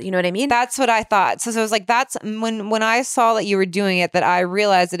get out of it? You know what I mean? That's what I thought. So I was like, that's when I saw that you were doing it, that I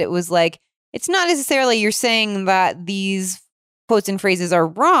realized that it was like, it's not necessarily you're saying that these quotes and phrases are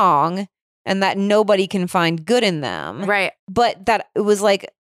wrong and that nobody can find good in them. Right. But that it was like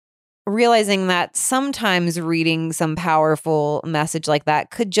realizing that sometimes reading some powerful message like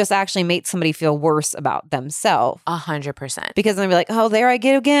that could just actually make somebody feel worse about themselves. 100%. Because then they'll be like, oh, there I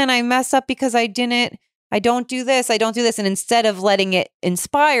get again. I messed up because I don't do this. And instead of letting it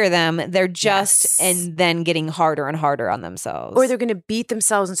inspire them, they're just and then getting harder and harder on themselves. Or they're going to beat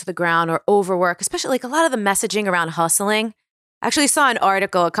themselves into the ground or overwork, especially like a lot of the messaging around hustling. I actually saw an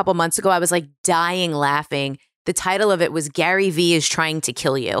article a couple months ago. I was like dying laughing. The title of it was Gary Vee is trying to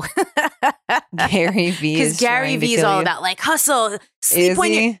kill you. Gary Vee is Gary Vee is all about like hustle, sleep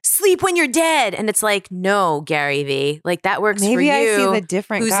when you're dead. And it's like, no, Gary Vee. Like that works Maybe for you. I see the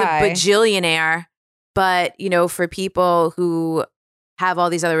different who's guy. A bajillionaire. But, you know, for people who have all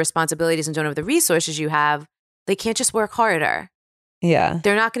these other responsibilities and don't have the resources you have, they can't just work harder. Yeah.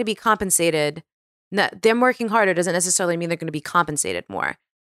 They're not going to be compensated. No, them working harder doesn't necessarily mean they're going to be compensated more.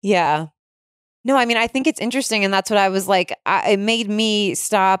 Yeah. No, I mean, I think it's interesting. And that's what I was like, it made me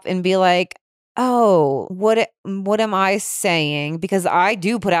stop and be like, oh, what am I saying? Because I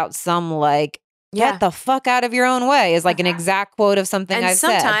do put out some like get the fuck out of your own way is like an exact quote of something And I've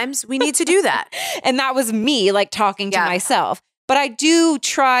said. sometimes we need to do that. And that was me like talking to myself. But I do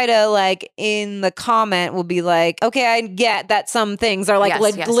try to like in the comment will be like, okay, I get that some things are like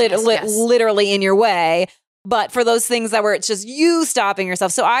literally in your way. But for those things that were it's just you stopping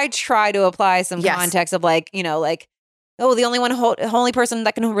yourself. So I try to apply some context of like, you know, like, oh, the only person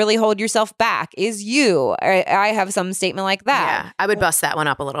that can really hold yourself back is you. I have some statement like that. Yeah, I would bust that one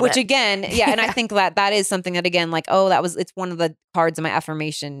up a little bit. Which again, and I think that is something that again, like, oh, it's one of the cards in my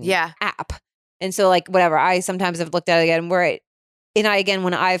affirmation app. And so like, whatever, I sometimes have looked at it again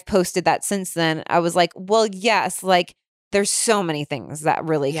when I've posted that since then, I was like, well, yes, like there's so many things that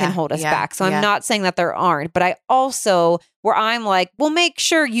really can hold us back. So I'm not saying that there aren't, but I also, where I'm like, well, make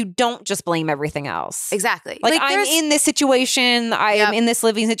sure you don't just blame everything else. Exactly. Like I'm in this situation. I am in this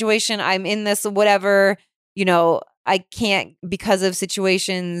living situation. I'm in this whatever, you know, I can't because of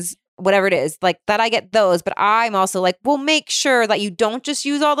situations, whatever it is, like that I get those. But I'm also like, well, make sure that you don't just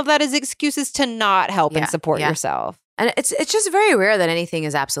use all of that as excuses to not help and support yourself. And it's just very rare that anything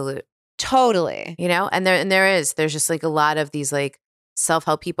is absolute. Totally. You know, and there's just like a lot of these like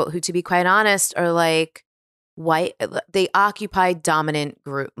self-help people who, to be quite honest, are like white. They occupy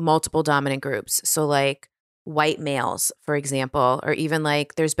multiple dominant groups. So like white males, for example, or even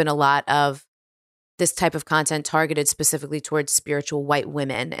like there's been a lot of this type of content targeted specifically towards spiritual white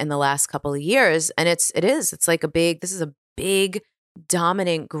women in the last couple of years. And it's like this is a big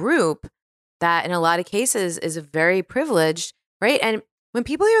dominant group that in a lot of cases is very privileged, right? And when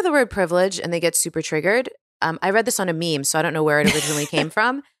people hear the word privilege and they get super triggered, I read this on a meme, so I don't know where it originally came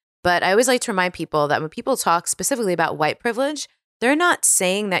from, but I always like to remind people that when people talk specifically about white privilege, they're not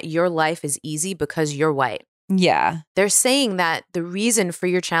saying that your life is easy because you're white. Yeah. They're saying that the reason for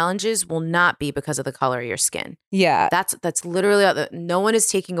your challenges will not be because of the color of your skin. Yeah. That's literally, no one is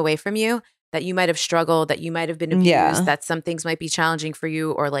taking away from you that you might have struggled, that you might have been abused, that some things might be challenging for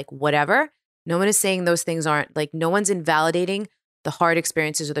you or like whatever. No one is saying those things aren't, like no one's invalidating the hard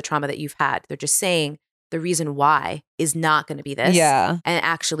experiences or the trauma that you've had. They're just saying the reason why is not going to be this. Yeah. And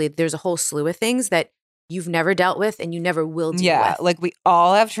actually, there's a whole slew of things that you've never dealt with and you never will deal with. Like we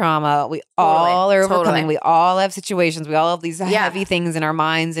all have trauma. We all are overcoming. We all have situations. We all have these heavy things in our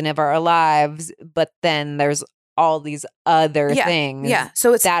minds and of our lives. But then there's all these other things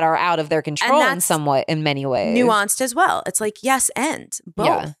so it's, that are out of their control in many ways. Nuanced as well. It's like, yes, and both.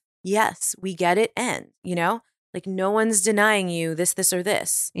 Yeah. Yes, we get it. And, you know, like no one's denying you this, or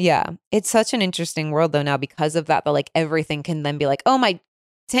this. Yeah. It's such an interesting world though now because of that, like everything can then be like, oh my,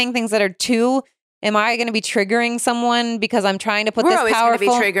 saying things that are too, am I going to be triggering someone because I'm trying to put this powerful? We're always going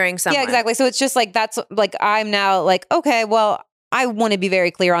to be triggering someone. Yeah, exactly. So it's just like, that's like, I'm now like, okay, well, I want to be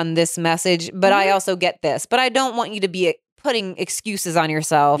very clear on this message, but I also get this, but I don't want you to be putting excuses on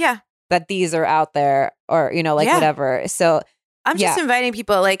yourself that these are out there or, you know, like whatever. So I'm just inviting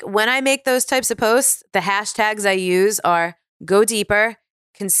people, like when I make those types of posts, the hashtags I use are go deeper,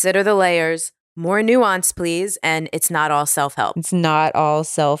 consider the layers, more nuance, please. And it's not all self-help. It's not all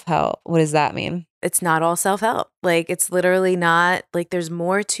self-help. What does that mean? It's not all self-help. Like it's literally not like there's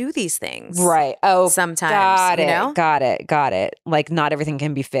more to these things. Right. Oh, sometimes, you know? Got it. Like not everything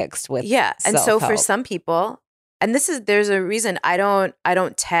can be fixed with and so for some people, and there's a reason I don't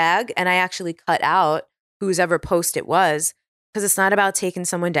tag and I actually cut out whose ever post it was. Because it's not about taking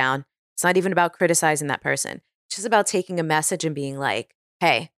someone down. It's not even about criticizing that person. It's just about taking a message and being like,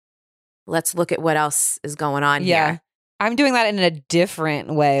 hey, let's look at what else is going on here. I'm doing that in a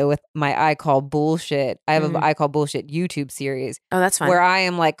different way with my I Call Bullshit. I have a I Call Bullshit YouTube series. Oh, that's fun. Where I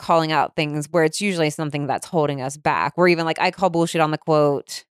am like calling out things where it's usually something that's holding us back. Where even like I call bullshit on the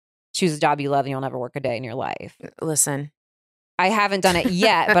quote, choose a job you love and you'll never work a day in your life. Listen. I haven't done it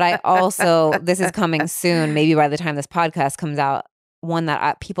yet, but I also, this is coming soon, maybe by the time this podcast comes out, one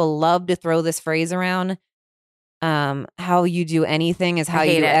that people love to throw this phrase around. How you do anything is how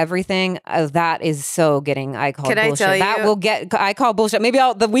you do everything. That is so getting I Call Bullshit. I tell you? That will get I Call Bullshit. Maybe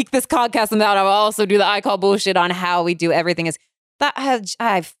the week this podcast comes out, I'll also do the I Call Bullshit on how we do everything is. That has,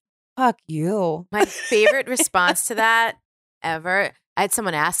 fuck you. My favorite response to that ever, I had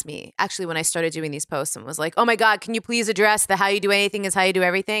someone ask me, actually, when I started doing these posts and was like, oh my God, can you please address the how you do anything is how you do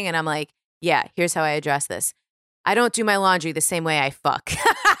everything? And I'm like, yeah, here's how I address this. I don't do my laundry the same way I fuck.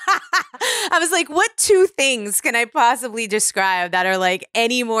 I was like, what two things can I possibly describe that are like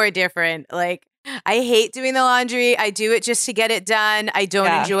any more different? Like, I hate doing the laundry. I do it just to get it done. I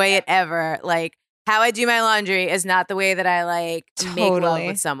don't enjoy it ever. Like, how I do my laundry is not the way that I like make love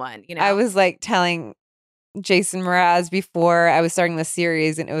with someone. You know, I was like telling Jason Mraz before I was starting the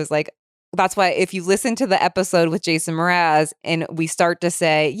series, and it was like that's why if you listen to the episode with Jason Mraz and we start to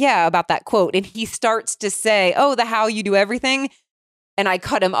say, yeah, about that quote, and he starts to say, oh, the how you do everything. And I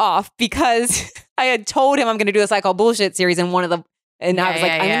cut him off because I had told him I'm going to do a Psych All Bullshit series and I was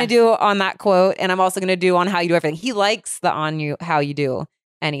like, I'm going to do on that quote. And I'm also going to do on how you do everything. He likes the on you, how you do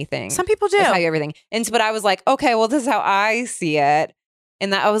anything. Some people do. That's how you everything. And so, but I was like, okay, well, this is how I see it.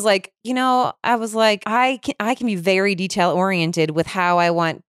 And that I was like, I can be very detail oriented with how I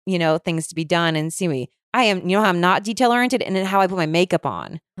want, things to be done and see me. I am, I'm not detail oriented and in how I put my makeup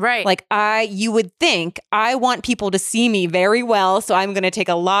on. Right. Like you would think I want people to see me very well. So I'm going to take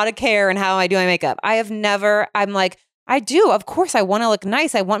a lot of care in how I do my makeup. I'm like, I do. Of course, I want to look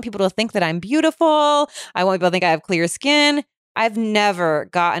nice. I want people to think that I'm beautiful. I want people to think I have clear skin. I've never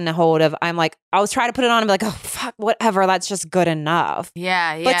gotten a hold of, I was trying to put it on and be like, oh, fuck, whatever. That's just good enough.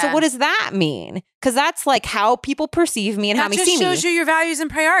 Yeah. But so what does that mean? Because that's like how people perceive me and how they see me. That just shows you your values and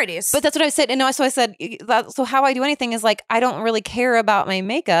priorities. But that's what I said. And so I said, so how I do anything is like, I don't really care about my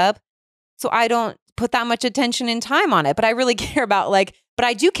makeup. So I don't put that much attention and time on it. But I really care about but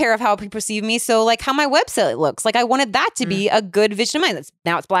I do care of how people perceive me. So like how my website looks. Like I wanted that to be a good vision of mine.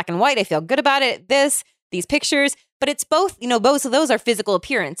 Now it's black and white. I feel good about it. These pictures. But it's both, both of those are physical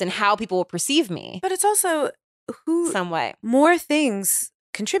appearance and how people will perceive me. But it's also some way. More things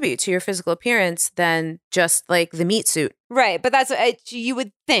contribute to your physical appearance than just like the meat suit. Right. But that's what you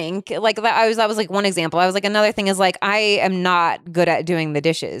would think. Like that was like one example. I was like, another thing is like, I am not good at doing the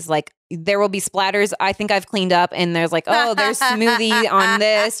dishes. Like there will be splatters. I think I've cleaned up and there's like, oh, there's smoothie on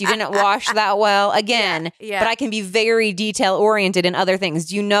this. You didn't wash that well. Again, but I can be very detail oriented in other things.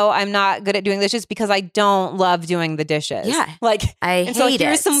 Do you know I'm not good at doing dishes because I don't love doing the dishes? Yeah. Like, I hate so it.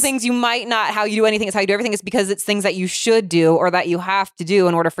 here's some things you might not, how you do anything is how you do everything is because it's things that you should do or that you have to do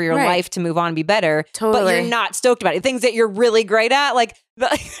in order for your life to move on and be better. Totally. But you're not stoked about it. Things that you're really great at, like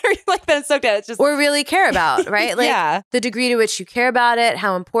that stoked at. It's just or really care about, right? Like the degree to which you care about it,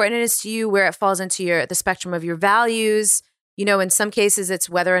 how important it is to you, where it falls into the spectrum of your values. In some cases, it's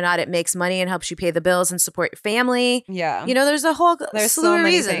whether or not it makes money and helps you pay the bills and support your family. Yeah. There's a whole slew of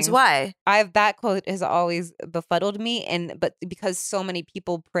reasons things. why. That quote has always befuddled me. But because so many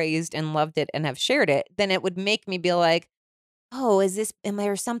people praised and loved it and have shared it, then it would make me be like, oh, am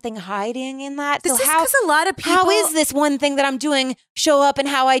there something hiding in that? This is because a lot of people. How is this one thing that I'm doing show up in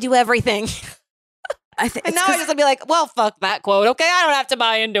how I do everything? And now I just want to be like, well, fuck that quote. Okay, I don't have to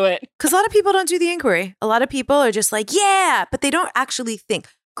buy into it. Because a lot of people don't do the inquiry. A lot of people are just like, yeah, but they don't actually think.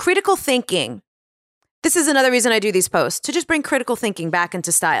 Critical thinking. This is another reason I do these posts, to just bring critical thinking back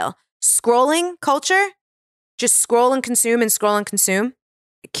into style. Scrolling culture, just scroll and consume,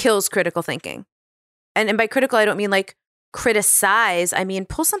 it kills critical thinking. And by critical, I don't mean like criticize. I mean,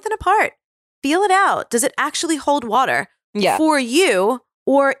 pull something apart. Feel it out. Does it actually hold water for you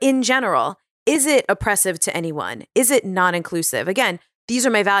or in general? Is it oppressive to anyone? Is it non-inclusive? Again, these are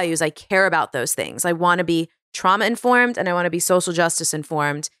my values. I care about those things. I want to be trauma informed and I want to be social justice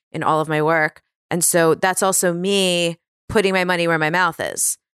informed in all of my work. And so that's also me putting my money where my mouth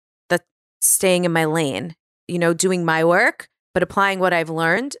is. That's staying in my lane, doing my work, but applying what I've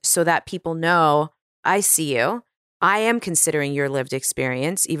learned so that people know I see you. I am considering your lived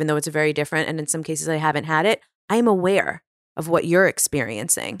experience, even though it's very different. And in some cases I haven't had it. I am aware of what you're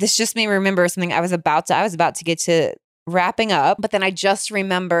experiencing. This just made me remember something I was about to get to wrapping up, but then I just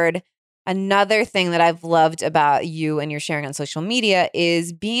remembered another thing that I've loved about you and your sharing on social media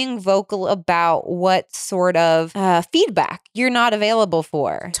is being vocal about what sort of feedback you're not available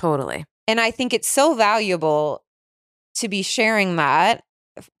for. Totally. And I think it's so valuable to be sharing that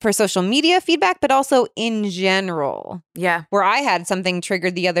for social media feedback, but also in general. Yeah. Where I had something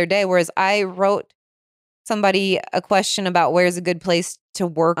triggered the other day, whereas I wrote somebody a question about where's a good place to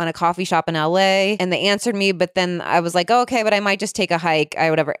work on a coffee shop in LA. And they answered me, but then I was like, oh, okay, but I might just take a hike,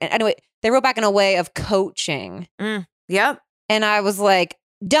 whatever. And anyway, they wrote back in a way of coaching. Yep. And I was like,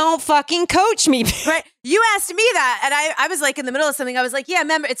 don't fucking coach me. Right. You asked me that. And I was like in the middle of something. I was like, yeah,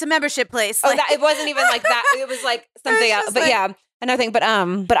 it's a membership place. Oh, it wasn't even like that. It was like something else. But yeah, another thing. But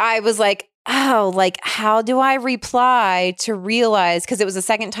I was like, oh, like, how do I reply to realize? Because it was the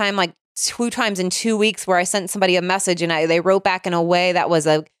second time, like 2 times in 2 weeks where I sent somebody a message and they wrote back in a way that was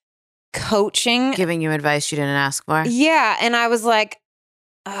a coaching. Giving you advice you didn't ask for. Yeah. And I was like,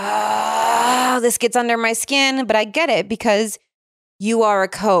 oh, this gets under my skin. But I get it because you are a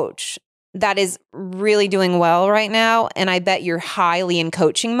coach that is really doing well right now. And I bet you're highly in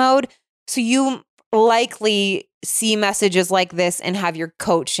coaching mode. So you likely see messages like this and have your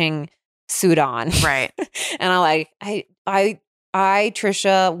coaching suit on. Right. And I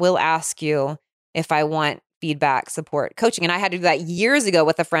Trisha, will ask you if I want feedback, support, coaching. And I had to do that years ago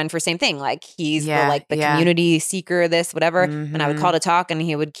with a friend for same thing. Like he's the community seeker, this, whatever. And I would call to talk and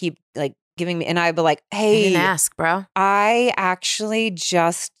he would keep like giving me, and I'd be like, hey, I didn't ask, bro. I actually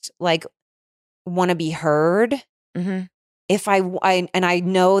just like want to be heard. If I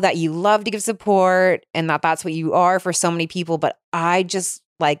know that you love to give support and that's what you are for so many people, but I just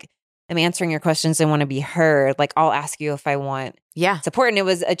like am answering your questions and want to be heard. Like I'll ask you if I want support. And it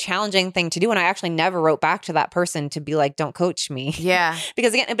was a challenging thing to do. And I actually never wrote back to that person to be like, don't coach me. Yeah.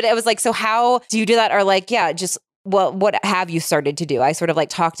 Because again, but it was like, so how do you do that? Or like, just what have you started to do? I sort of like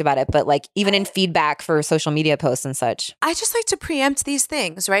talked about it, but like even in feedback for social media posts and such. I just like to preempt these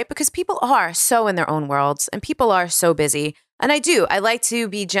things, right? Because people are so in their own worlds and people are so busy. And I like to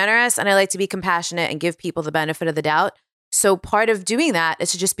be generous and I like to be compassionate and give people the benefit of the doubt. So part of doing that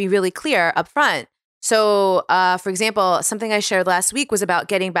is to just be really clear up front. So for example, something I shared last week was about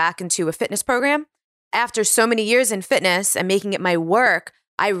getting back into a fitness program. After so many years in fitness and making it my work,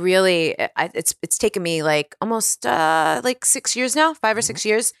 it's taken me like almost like 6 years now, 5 or 6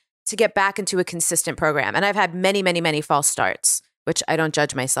 years to get back into a consistent program. And I've had many, many, many false starts, which I don't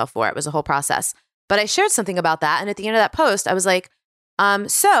judge myself for. It was a whole process. But I shared something about that. And at the end of that post, I was like,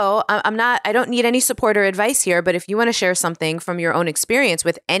 I don't need any support or advice here, but if you want to share something from your own experience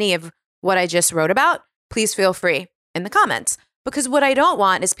with any of what I just wrote about, please feel free in the comments. Because what I don't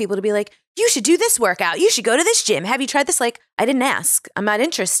want is people to be like, you should do this workout. You should go to this gym. Have you tried this? Like, I didn't ask. I'm not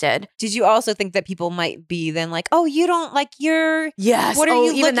interested. Did you also think that people might be then like, oh, you don't like your, yes. What are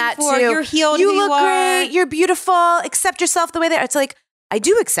you even looking that for? Too. You're healed. You look great. You're beautiful. Accept yourself the way they are. It's like, I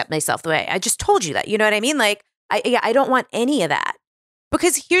do accept myself the way I just told you that. You know what I mean? Like, I don't want any of that.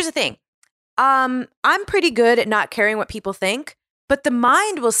 Because here's the thing. I'm pretty good at not caring what people think. But the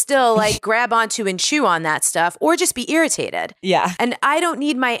mind will still like grab onto and chew on that stuff or just be irritated. Yeah. And I don't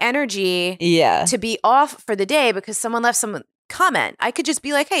need my energy to be off for the day because someone left some comment. I could just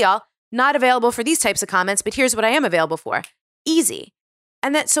be like, hey, y'all, not available for these types of comments, but here's what I am available for. Easy.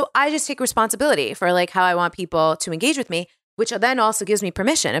 And so I just take responsibility for like how I want people to engage with me, which then also gives me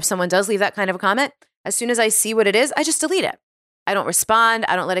permission. If someone does leave that kind of a comment, as soon as I see what it is, I just delete it. I don't respond.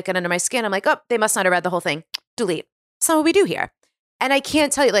 I don't let it get under my skin. I'm like, oh, they must not have read the whole thing. Delete. That's not what we do here. And I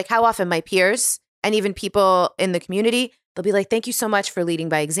can't tell you like how often my peers and even people in the community, they'll be like, thank you so much for leading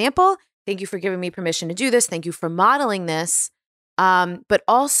by example. Thank you for giving me permission to do this. Thank you for modeling this. But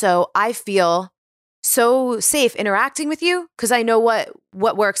also I feel so safe interacting with you because I know what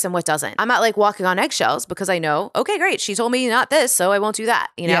works and what doesn't. I'm not like walking on eggshells because I know, okay, great. She told me not this, so I won't do that.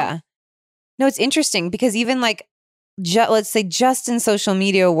 You know? Yeah. No, it's interesting because even like, let's say just in social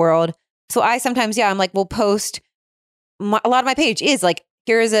media world. So I sometimes, I'm like, we'll post a lot of my page is like,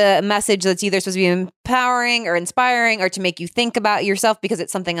 here's a message that's either supposed to be empowering or inspiring or to make you think about yourself because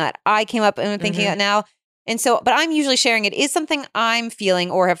it's something that I came up and thinking about now. And so, but I'm usually sharing it is something I'm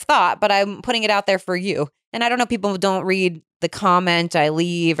feeling or have thought, but I'm putting it out there for you. And I don't know, people don't read the comment I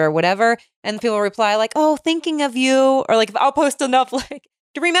leave or whatever. And people reply like, oh, thinking of you. Or like, if I'll post enough like,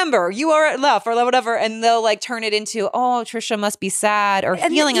 to remember you are enough or whatever. And they'll like turn it into, oh, Trisha must be sad or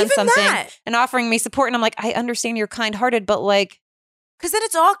feeling on something and offering me support. And I'm like, I understand you're kind-hearted, but like. Because then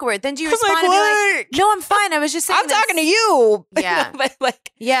it's awkward. Then do you respond and be like, no, I'm fine. I was just saying I'm talking to you. Yeah. But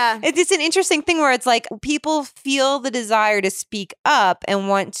like, it's an interesting thing where it's like people feel the desire to speak up and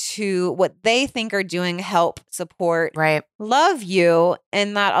want to, what they think are doing, help, support, right, love you.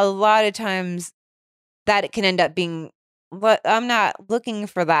 And that a lot of times that it can end up being, but I'm not looking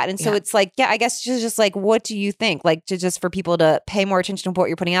for that. And so it's like, I guess just like, what do you think? Like just for people to pay more attention to what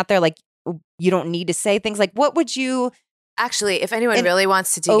you're putting out there, like you don't need to say things like, what would you actually, if anyone really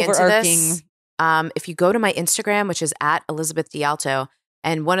wants to dig into this, if you go to my Instagram, which is at Elizabeth D'Alto,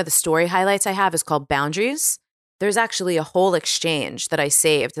 and one of the story highlights I have is called Boundaries. There's actually a whole exchange that I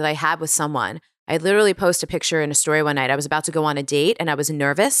saved that I had with someone. I literally posted a picture in a story one night. I was about to go on a date and I was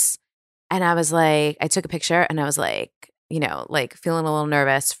nervous. And I was like, I took a picture and I was like, you know, like feeling a little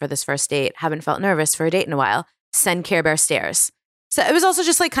nervous for this first date. Haven't felt nervous for a date in a while. Send Care Bear stares. So it was also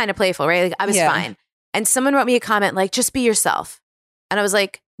just like kind of playful, right? Like I was fine. And someone wrote me a comment like, just be yourself. And I was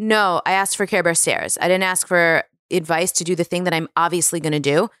like, no, I asked for Care Bear stares. I didn't ask for advice to do the thing that I'm obviously going to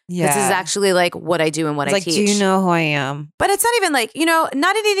do. Yeah. This is actually like what I do and what I teach. Do you know who I am? But it's not even like, you know,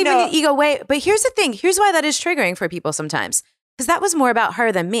 not in even an ego way. But here's the thing. Here's why that is triggering for people sometimes. Because that was more about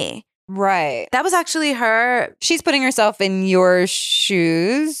her than me. Right. That was actually her. She's putting herself in your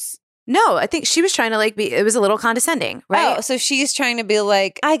shoes. No, I think she was trying to like be, it was a little condescending, right? Oh, so she's trying to be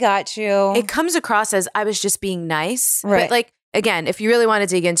like, I got you. It comes across as I was just being nice. Right. But like, again, if you really want to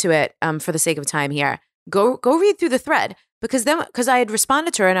dig into it for the sake of time here, go read through the thread because I had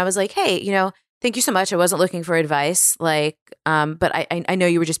responded to her and I was like, hey, you know, thank you so much. I wasn't looking for advice. Like, but I know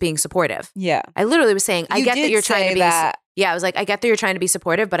you were just being supportive. Yeah. I literally was saying, I You get that did you're trying say to be, that. yeah, I was like, I get that you're trying to be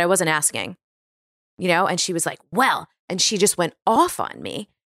supportive, but I wasn't asking, you know? And she was like, well, and she just went off on me.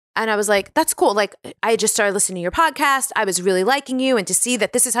 And I was like, that's cool. Like, I just started listening to your podcast. I was really liking you. And to see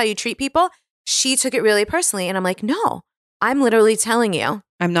that this is how you treat people, she took it really personally. And I'm like, no, I'm literally telling you.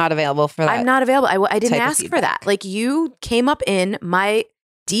 I'm not available for that. I'm not available. I didn't type of ask for that. feedback. Like, you came up in my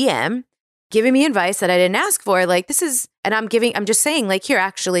DM giving me advice that I didn't ask for. Like, this is, and I'm just saying, like, here,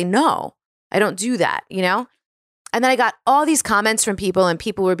 actually, no, I don't do that, you know? And then I got all these comments from people, and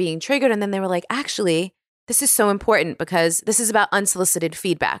people were being triggered. And then they were like, actually, this is so important because this is about unsolicited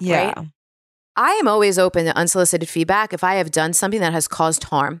feedback, Yeah. right? I am always open to unsolicited feedback if I have done something that has caused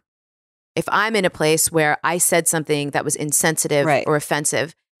harm. If I'm in a place where I said something that was insensitive Right. or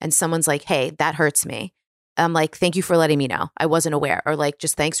offensive and someone's like, hey, that hurts me. I'm like, thank you for letting me know. I wasn't aware. Or like,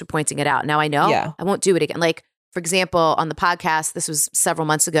 just thanks for pointing it out. Now I know. Yeah. I won't do it again. Like, for example, on the podcast, this was several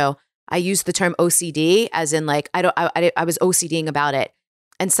months ago, I used the term OCD as in like, I was OCDing about it.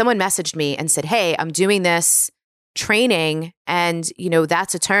 And someone messaged me and said, hey, I'm doing this training. And, you know,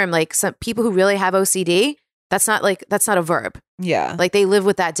 that's a term, like some people who really have OCD, that's not a verb. Yeah. Like they live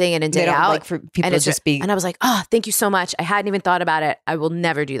with that day in and They day don't out. like for people and to it's just be. And I was like, oh, thank you so much. I hadn't even thought about it. I will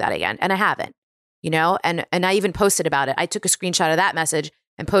never do that again. And I haven't, you know, and I even posted about it. I took a screenshot of that message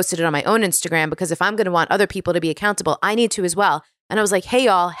and posted it on my own Instagram because if I'm going to want other people to be accountable, I need to as well. And I was like, hey,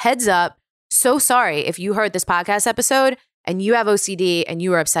 y'all, heads up. So sorry if you heard this podcast episode and you have OCD and you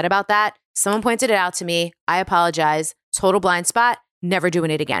were upset about that. Someone pointed it out to me. I apologize. Total blind spot. Never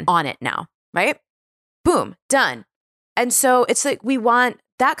doing it again. On it now. Right? Boom. Done. And so it's like we want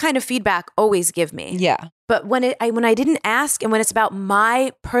that kind of feedback. Always give me. Yeah. But when I didn't ask and when it's about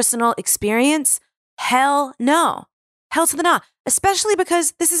my personal experience, hell no. Hell to the no. Especially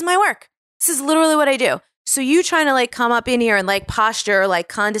because this is my work. This is literally what I do. So you trying to like come up in here and like posture or like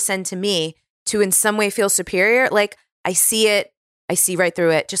condescend to me to in some way feel superior, like I see it, I see right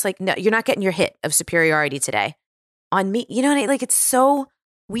through it. Just like, no, you're not getting your hit of superiority today on me. You know what I mean? Like, it's so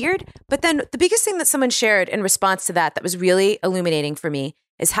weird. But then the biggest thing that someone shared in response to that was really illuminating for me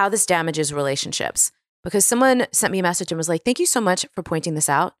is how this damages relationships. Because someone sent me a message and was like, thank you so much for pointing this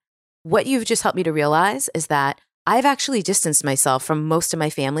out. What you've just helped me to realize is that I've actually distanced myself from most of my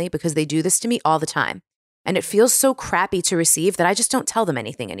family because they do this to me all the time. And it feels so crappy to receive that I just don't tell them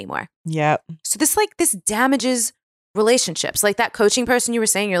anything anymore. Yep. So this damages relationships. Like that coaching person you were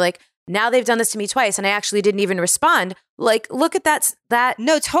saying, you're like, now they've done this to me twice and I actually didn't even respond. Like, look at that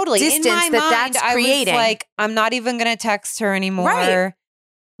No, totally. distance In my mind, that's creating. I was like, I'm not even going to text her anymore.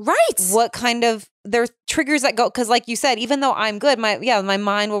 Right. What kind of, there's triggers that go, because like you said, even though I'm good, my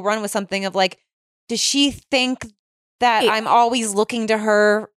mind will run with something of like, does she think that I'm always looking to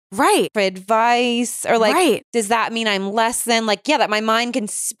her Right. for advice? Or like, Right. does that mean I'm less than, like, yeah, that my mind can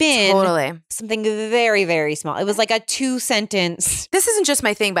spin Totally. something very, very small. It was like a 2-sentence. This isn't just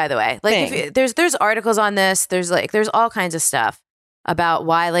my thing, by the way. Like there's articles on this. There's all kinds of stuff about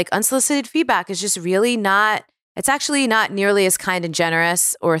why like unsolicited feedback is just really not, it's actually not nearly as kind and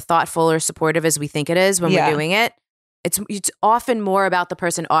generous or thoughtful or supportive as we think it is when we're doing it. It's often more about the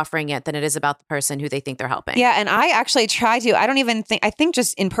person offering it than it is about the person who they think they're helping. Yeah. And I actually try to, I think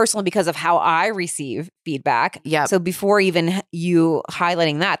just in personal because of how I receive feedback. Yeah. So before even you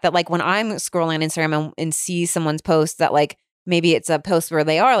highlighting that like when I'm scrolling on Instagram and see someone's post that like, maybe it's a post where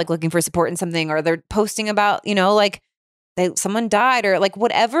they are like looking for support in something or they're posting about, you know, like someone died or like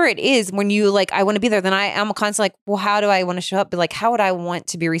whatever it is, when you like, I want to be there, then I am constantly like, well, how do I want to show up? But like, how would I want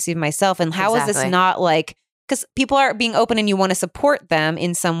to be received myself? And how is this not like, because people are being open and you want to support them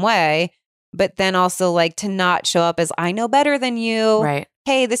in some way, but then also like to not show up as I know better than you. Right.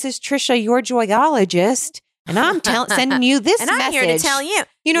 Hey, this is Trisha, your joyologist, and I'm sending you this and message. I'm here to tell you.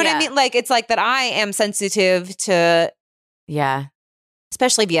 You know what I mean? Like, it's like that I am sensitive to,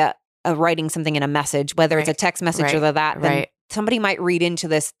 especially via writing something in a message, whether it's a text message or that, then somebody might read into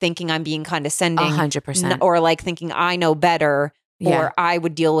this thinking I'm being condescending 100%. or like thinking I know better. Or I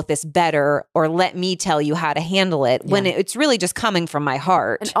would deal with this better, or let me tell you how to handle it when it's really just coming from my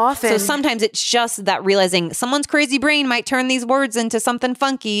heart. And often, so sometimes it's just that realizing someone's crazy brain might turn these words into something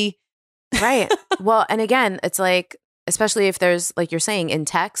funky. Right. Well, and again, it's like, especially if there's, like you're saying, in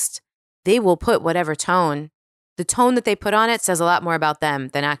text, they will put whatever tone. The tone that they put on it says a lot more about them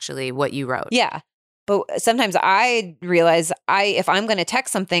than actually what you wrote. Yeah. But sometimes I realize if I'm going to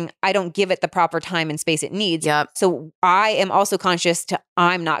text something, I don't give it the proper time and space it needs. Yep. So I am also conscious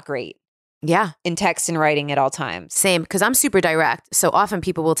I'm not great. Yeah. in text and writing at all times. Same, because I'm super direct. So often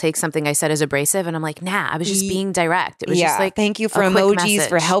people will take something I said as abrasive and I'm like, nah, I was just being direct. It was just like, thank you for a quick emojis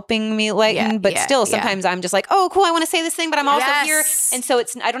for message. helping me lighten. But still, sometimes I'm just like, oh, cool, I want to say this thing, but I'm also here. And so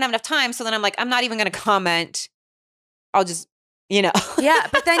I don't have enough time. So then I'm like, I'm not even going to comment. I'll just, Yeah.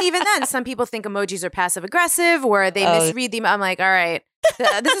 But then even then, some people think emojis are passive aggressive or they misread them. I'm like, all right,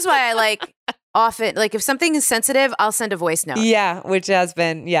 this is why I like often, like if something is sensitive, I'll send a voice note. Yeah, which has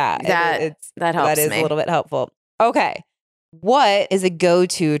been, that helps. That is me a little bit helpful. Okay. What is a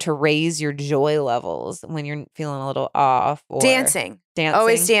go-to to raise your joy levels when you're feeling a little off? Or dancing.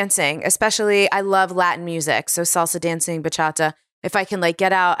 Always dancing. Especially, I love Latin music. So salsa dancing, bachata. If I can like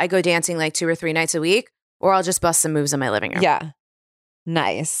get out, I go dancing like 2 or 3 nights a week, or I'll just bust some moves in my living room. Yeah.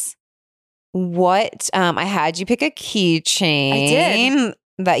 Nice. What, I had you pick a keychain. I did.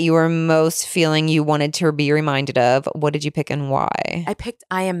 That you were most feeling you wanted to be reminded of. What did you pick and why? I picked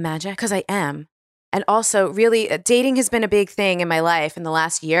I Am Magic because I am. And also, really, dating has been a big thing in my life in the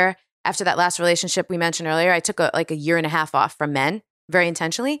last year. After that last relationship we mentioned earlier, I took a year and a half off from men very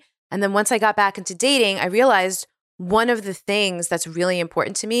intentionally. And then once I got back into dating, I realized one of the things that's really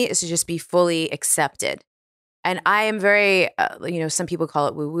important to me is to just be fully accepted. And I am very, some people call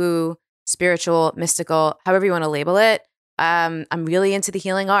it woo-woo, spiritual, mystical, however you want to label it. I'm really into the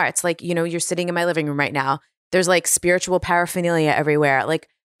healing arts. Like, you're sitting in my living room right now. There's like spiritual paraphernalia everywhere. Like,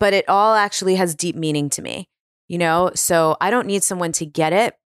 but it all actually has deep meaning to me, So I don't need someone to get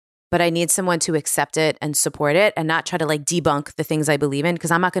it, but I need someone to accept it and support it and not try to like debunk the things I believe in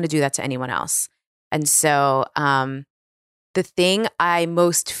because I'm not going to do that to anyone else. And so, the thing I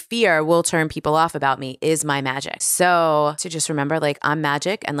most fear will turn people off about me is my magic. So to just remember, like, I'm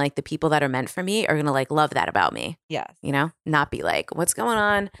magic and like the people that are meant for me are going to like love that about me. Yes. Not be like, what's going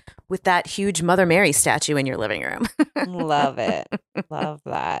on with that huge Mother Mary statue in your living room? Love it. Love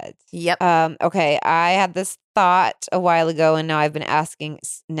that. Yep. Okay. I had this thought a while ago and now I've been asking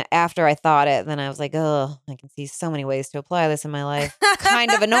after I thought it, then I was like, oh, I can see so many ways to apply this in my life.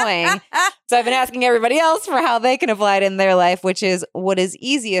 Kind of annoying. So I've been asking everybody else for how they can apply it in their life, which is what is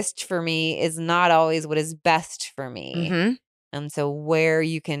easiest for me is not always what is best for me. Mm-hmm. And so where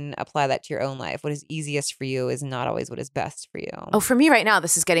you can apply that to your own life, what is easiest for you is not always what is best for you. Oh, for me right now,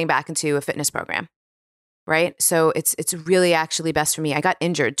 this is getting back into a fitness program, right? So it's really actually best for me. I got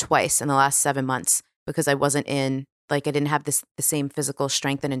injured twice in the last 7 months because I wasn't I didn't have the same physical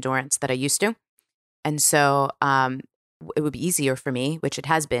strength and endurance that I used to. And so it would be easier for me, which it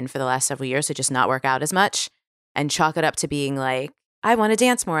has been for the last several years, to just not work out as much and chalk it up to being like, I want to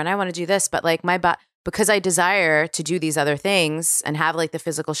dance more and I want to do this. But like because I desire to do these other things and have like the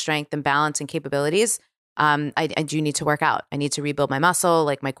physical strength and balance and capabilities, I do need to work out. I need to rebuild my muscle,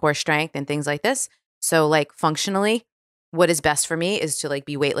 like my core strength and things like this. So like functionally, what is best for me is to like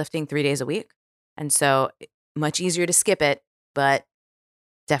be weightlifting 3 days a week. And so much easier to skip it, but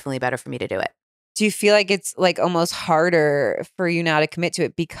definitely better for me to do it. Do you feel like it's like almost harder for you now to commit to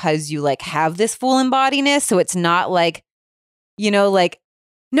it because you like have this full embodiness? So it's not like, No,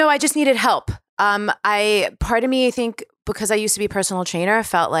 I just needed help. Part of me, I think, because I used to be a personal trainer,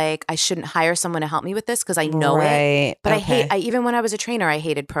 felt like I shouldn't hire someone to help me with this because I know it. But okay. even when I was a trainer, I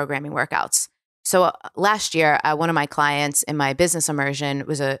hated programming workouts. So last year, one of my clients in my business immersion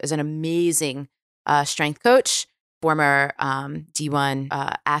is an amazing strength coach, former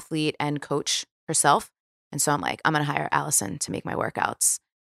D1 athlete and coach herself. And so I'm like, I'm going to hire Allison to make my workouts.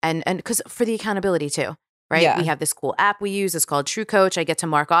 And because for the accountability too, right? Yeah. We have this cool app we use. It's called True Coach. I get to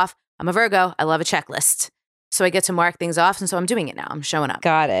mark off. I'm a Virgo. I love a checklist. So I get to mark things off. And so I'm doing it now. I'm showing up.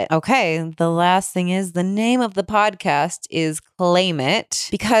 Got it. Okay. The last thing is the name of the podcast is Claim It,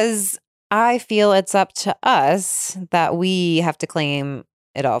 because I feel it's up to us that we have to claim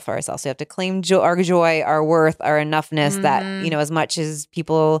it all for ourselves. We have to claim our joy, our worth, our enoughness, that, as much as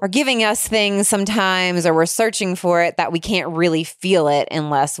people are giving us things sometimes or we're searching for it, that we can't really feel it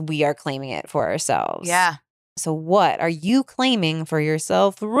unless we are claiming it for ourselves. Yeah. So what are you claiming for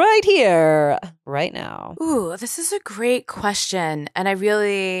yourself right here, right now? Ooh, this is a great question. And I'm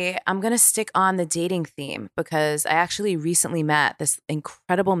going to stick on the dating theme because I actually recently met this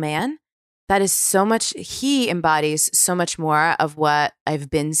incredible man that is he embodies so much more of what I've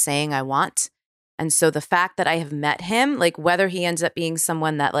been saying I want. And so the fact that I have met him, like whether he ends up being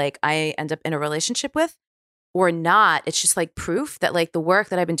someone that like I end up in a relationship with or not, it's just like proof that like the work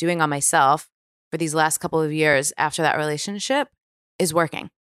that I've been doing on myself for these last couple of years after that relationship is working.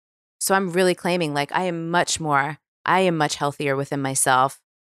 So I'm really claiming like I am much healthier within myself.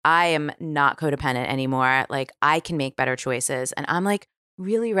 I am not codependent anymore. Like I can make better choices. And I'm like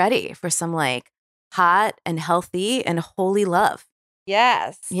really ready for some like hot and healthy and holy love.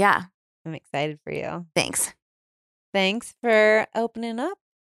 Yes. Yeah. I'm excited for you. Thanks. Thanks for opening up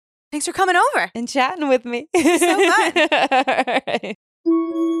Thanks for coming over. and chatting with me. So fun.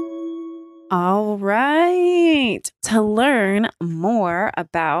 All right. To learn more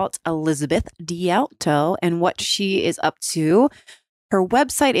about Elizabeth DeAlto and what she is up to, her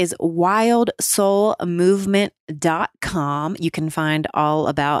website is wildsoulmovement.com. You can find all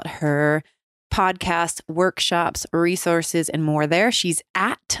about her podcast, workshops, resources, and more there. She's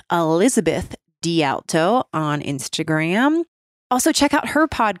at Elizabeth DeAlto on Instagram. Also, check out her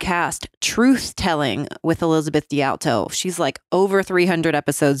podcast, Truth Telling with Elizabeth DeAlto. She's like over 300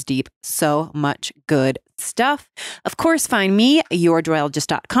 episodes deep. So much good stuff. Of course, find me,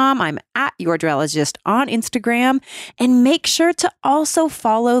 yourjoyologist.com. I'm at yourjoyologist on Instagram. And make sure to also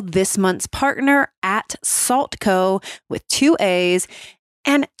follow this month's partner at Saltco with 2 A's.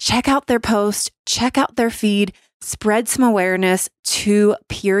 And check out their post, check out their feed, spread some awareness to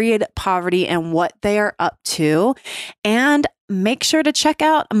period poverty and what they are up to. And make sure to check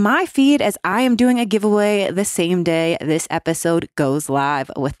out my feed as I am doing a giveaway the same day this episode goes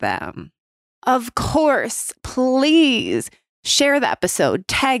live with them. Of course, please share the episode,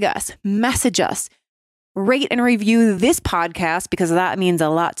 tag us, message us, rate and review this podcast because that means a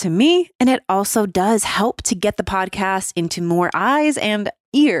lot to me. And it also does help to get the podcast into more eyes and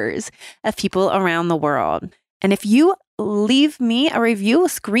ears of people around the world. And if you leave me a review,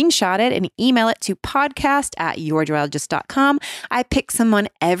 screenshot it and email it to podcast@yourjoyologist.com. I pick someone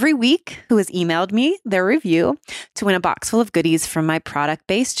every week who has emailed me their review to win a box full of goodies from my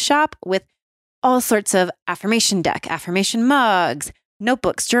product-based shop with all sorts of affirmation deck, affirmation mugs,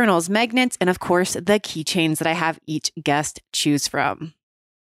 notebooks, journals, magnets, and of course, the keychains that I have each guest choose from.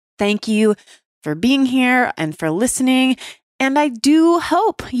 Thank you for being here and for listening. And I do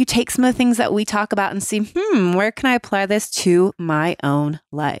hope you take some of the things that we talk about and see, where can I apply this to my own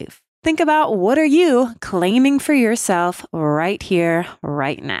life? Think about what are you claiming for yourself right here,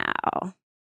 right now?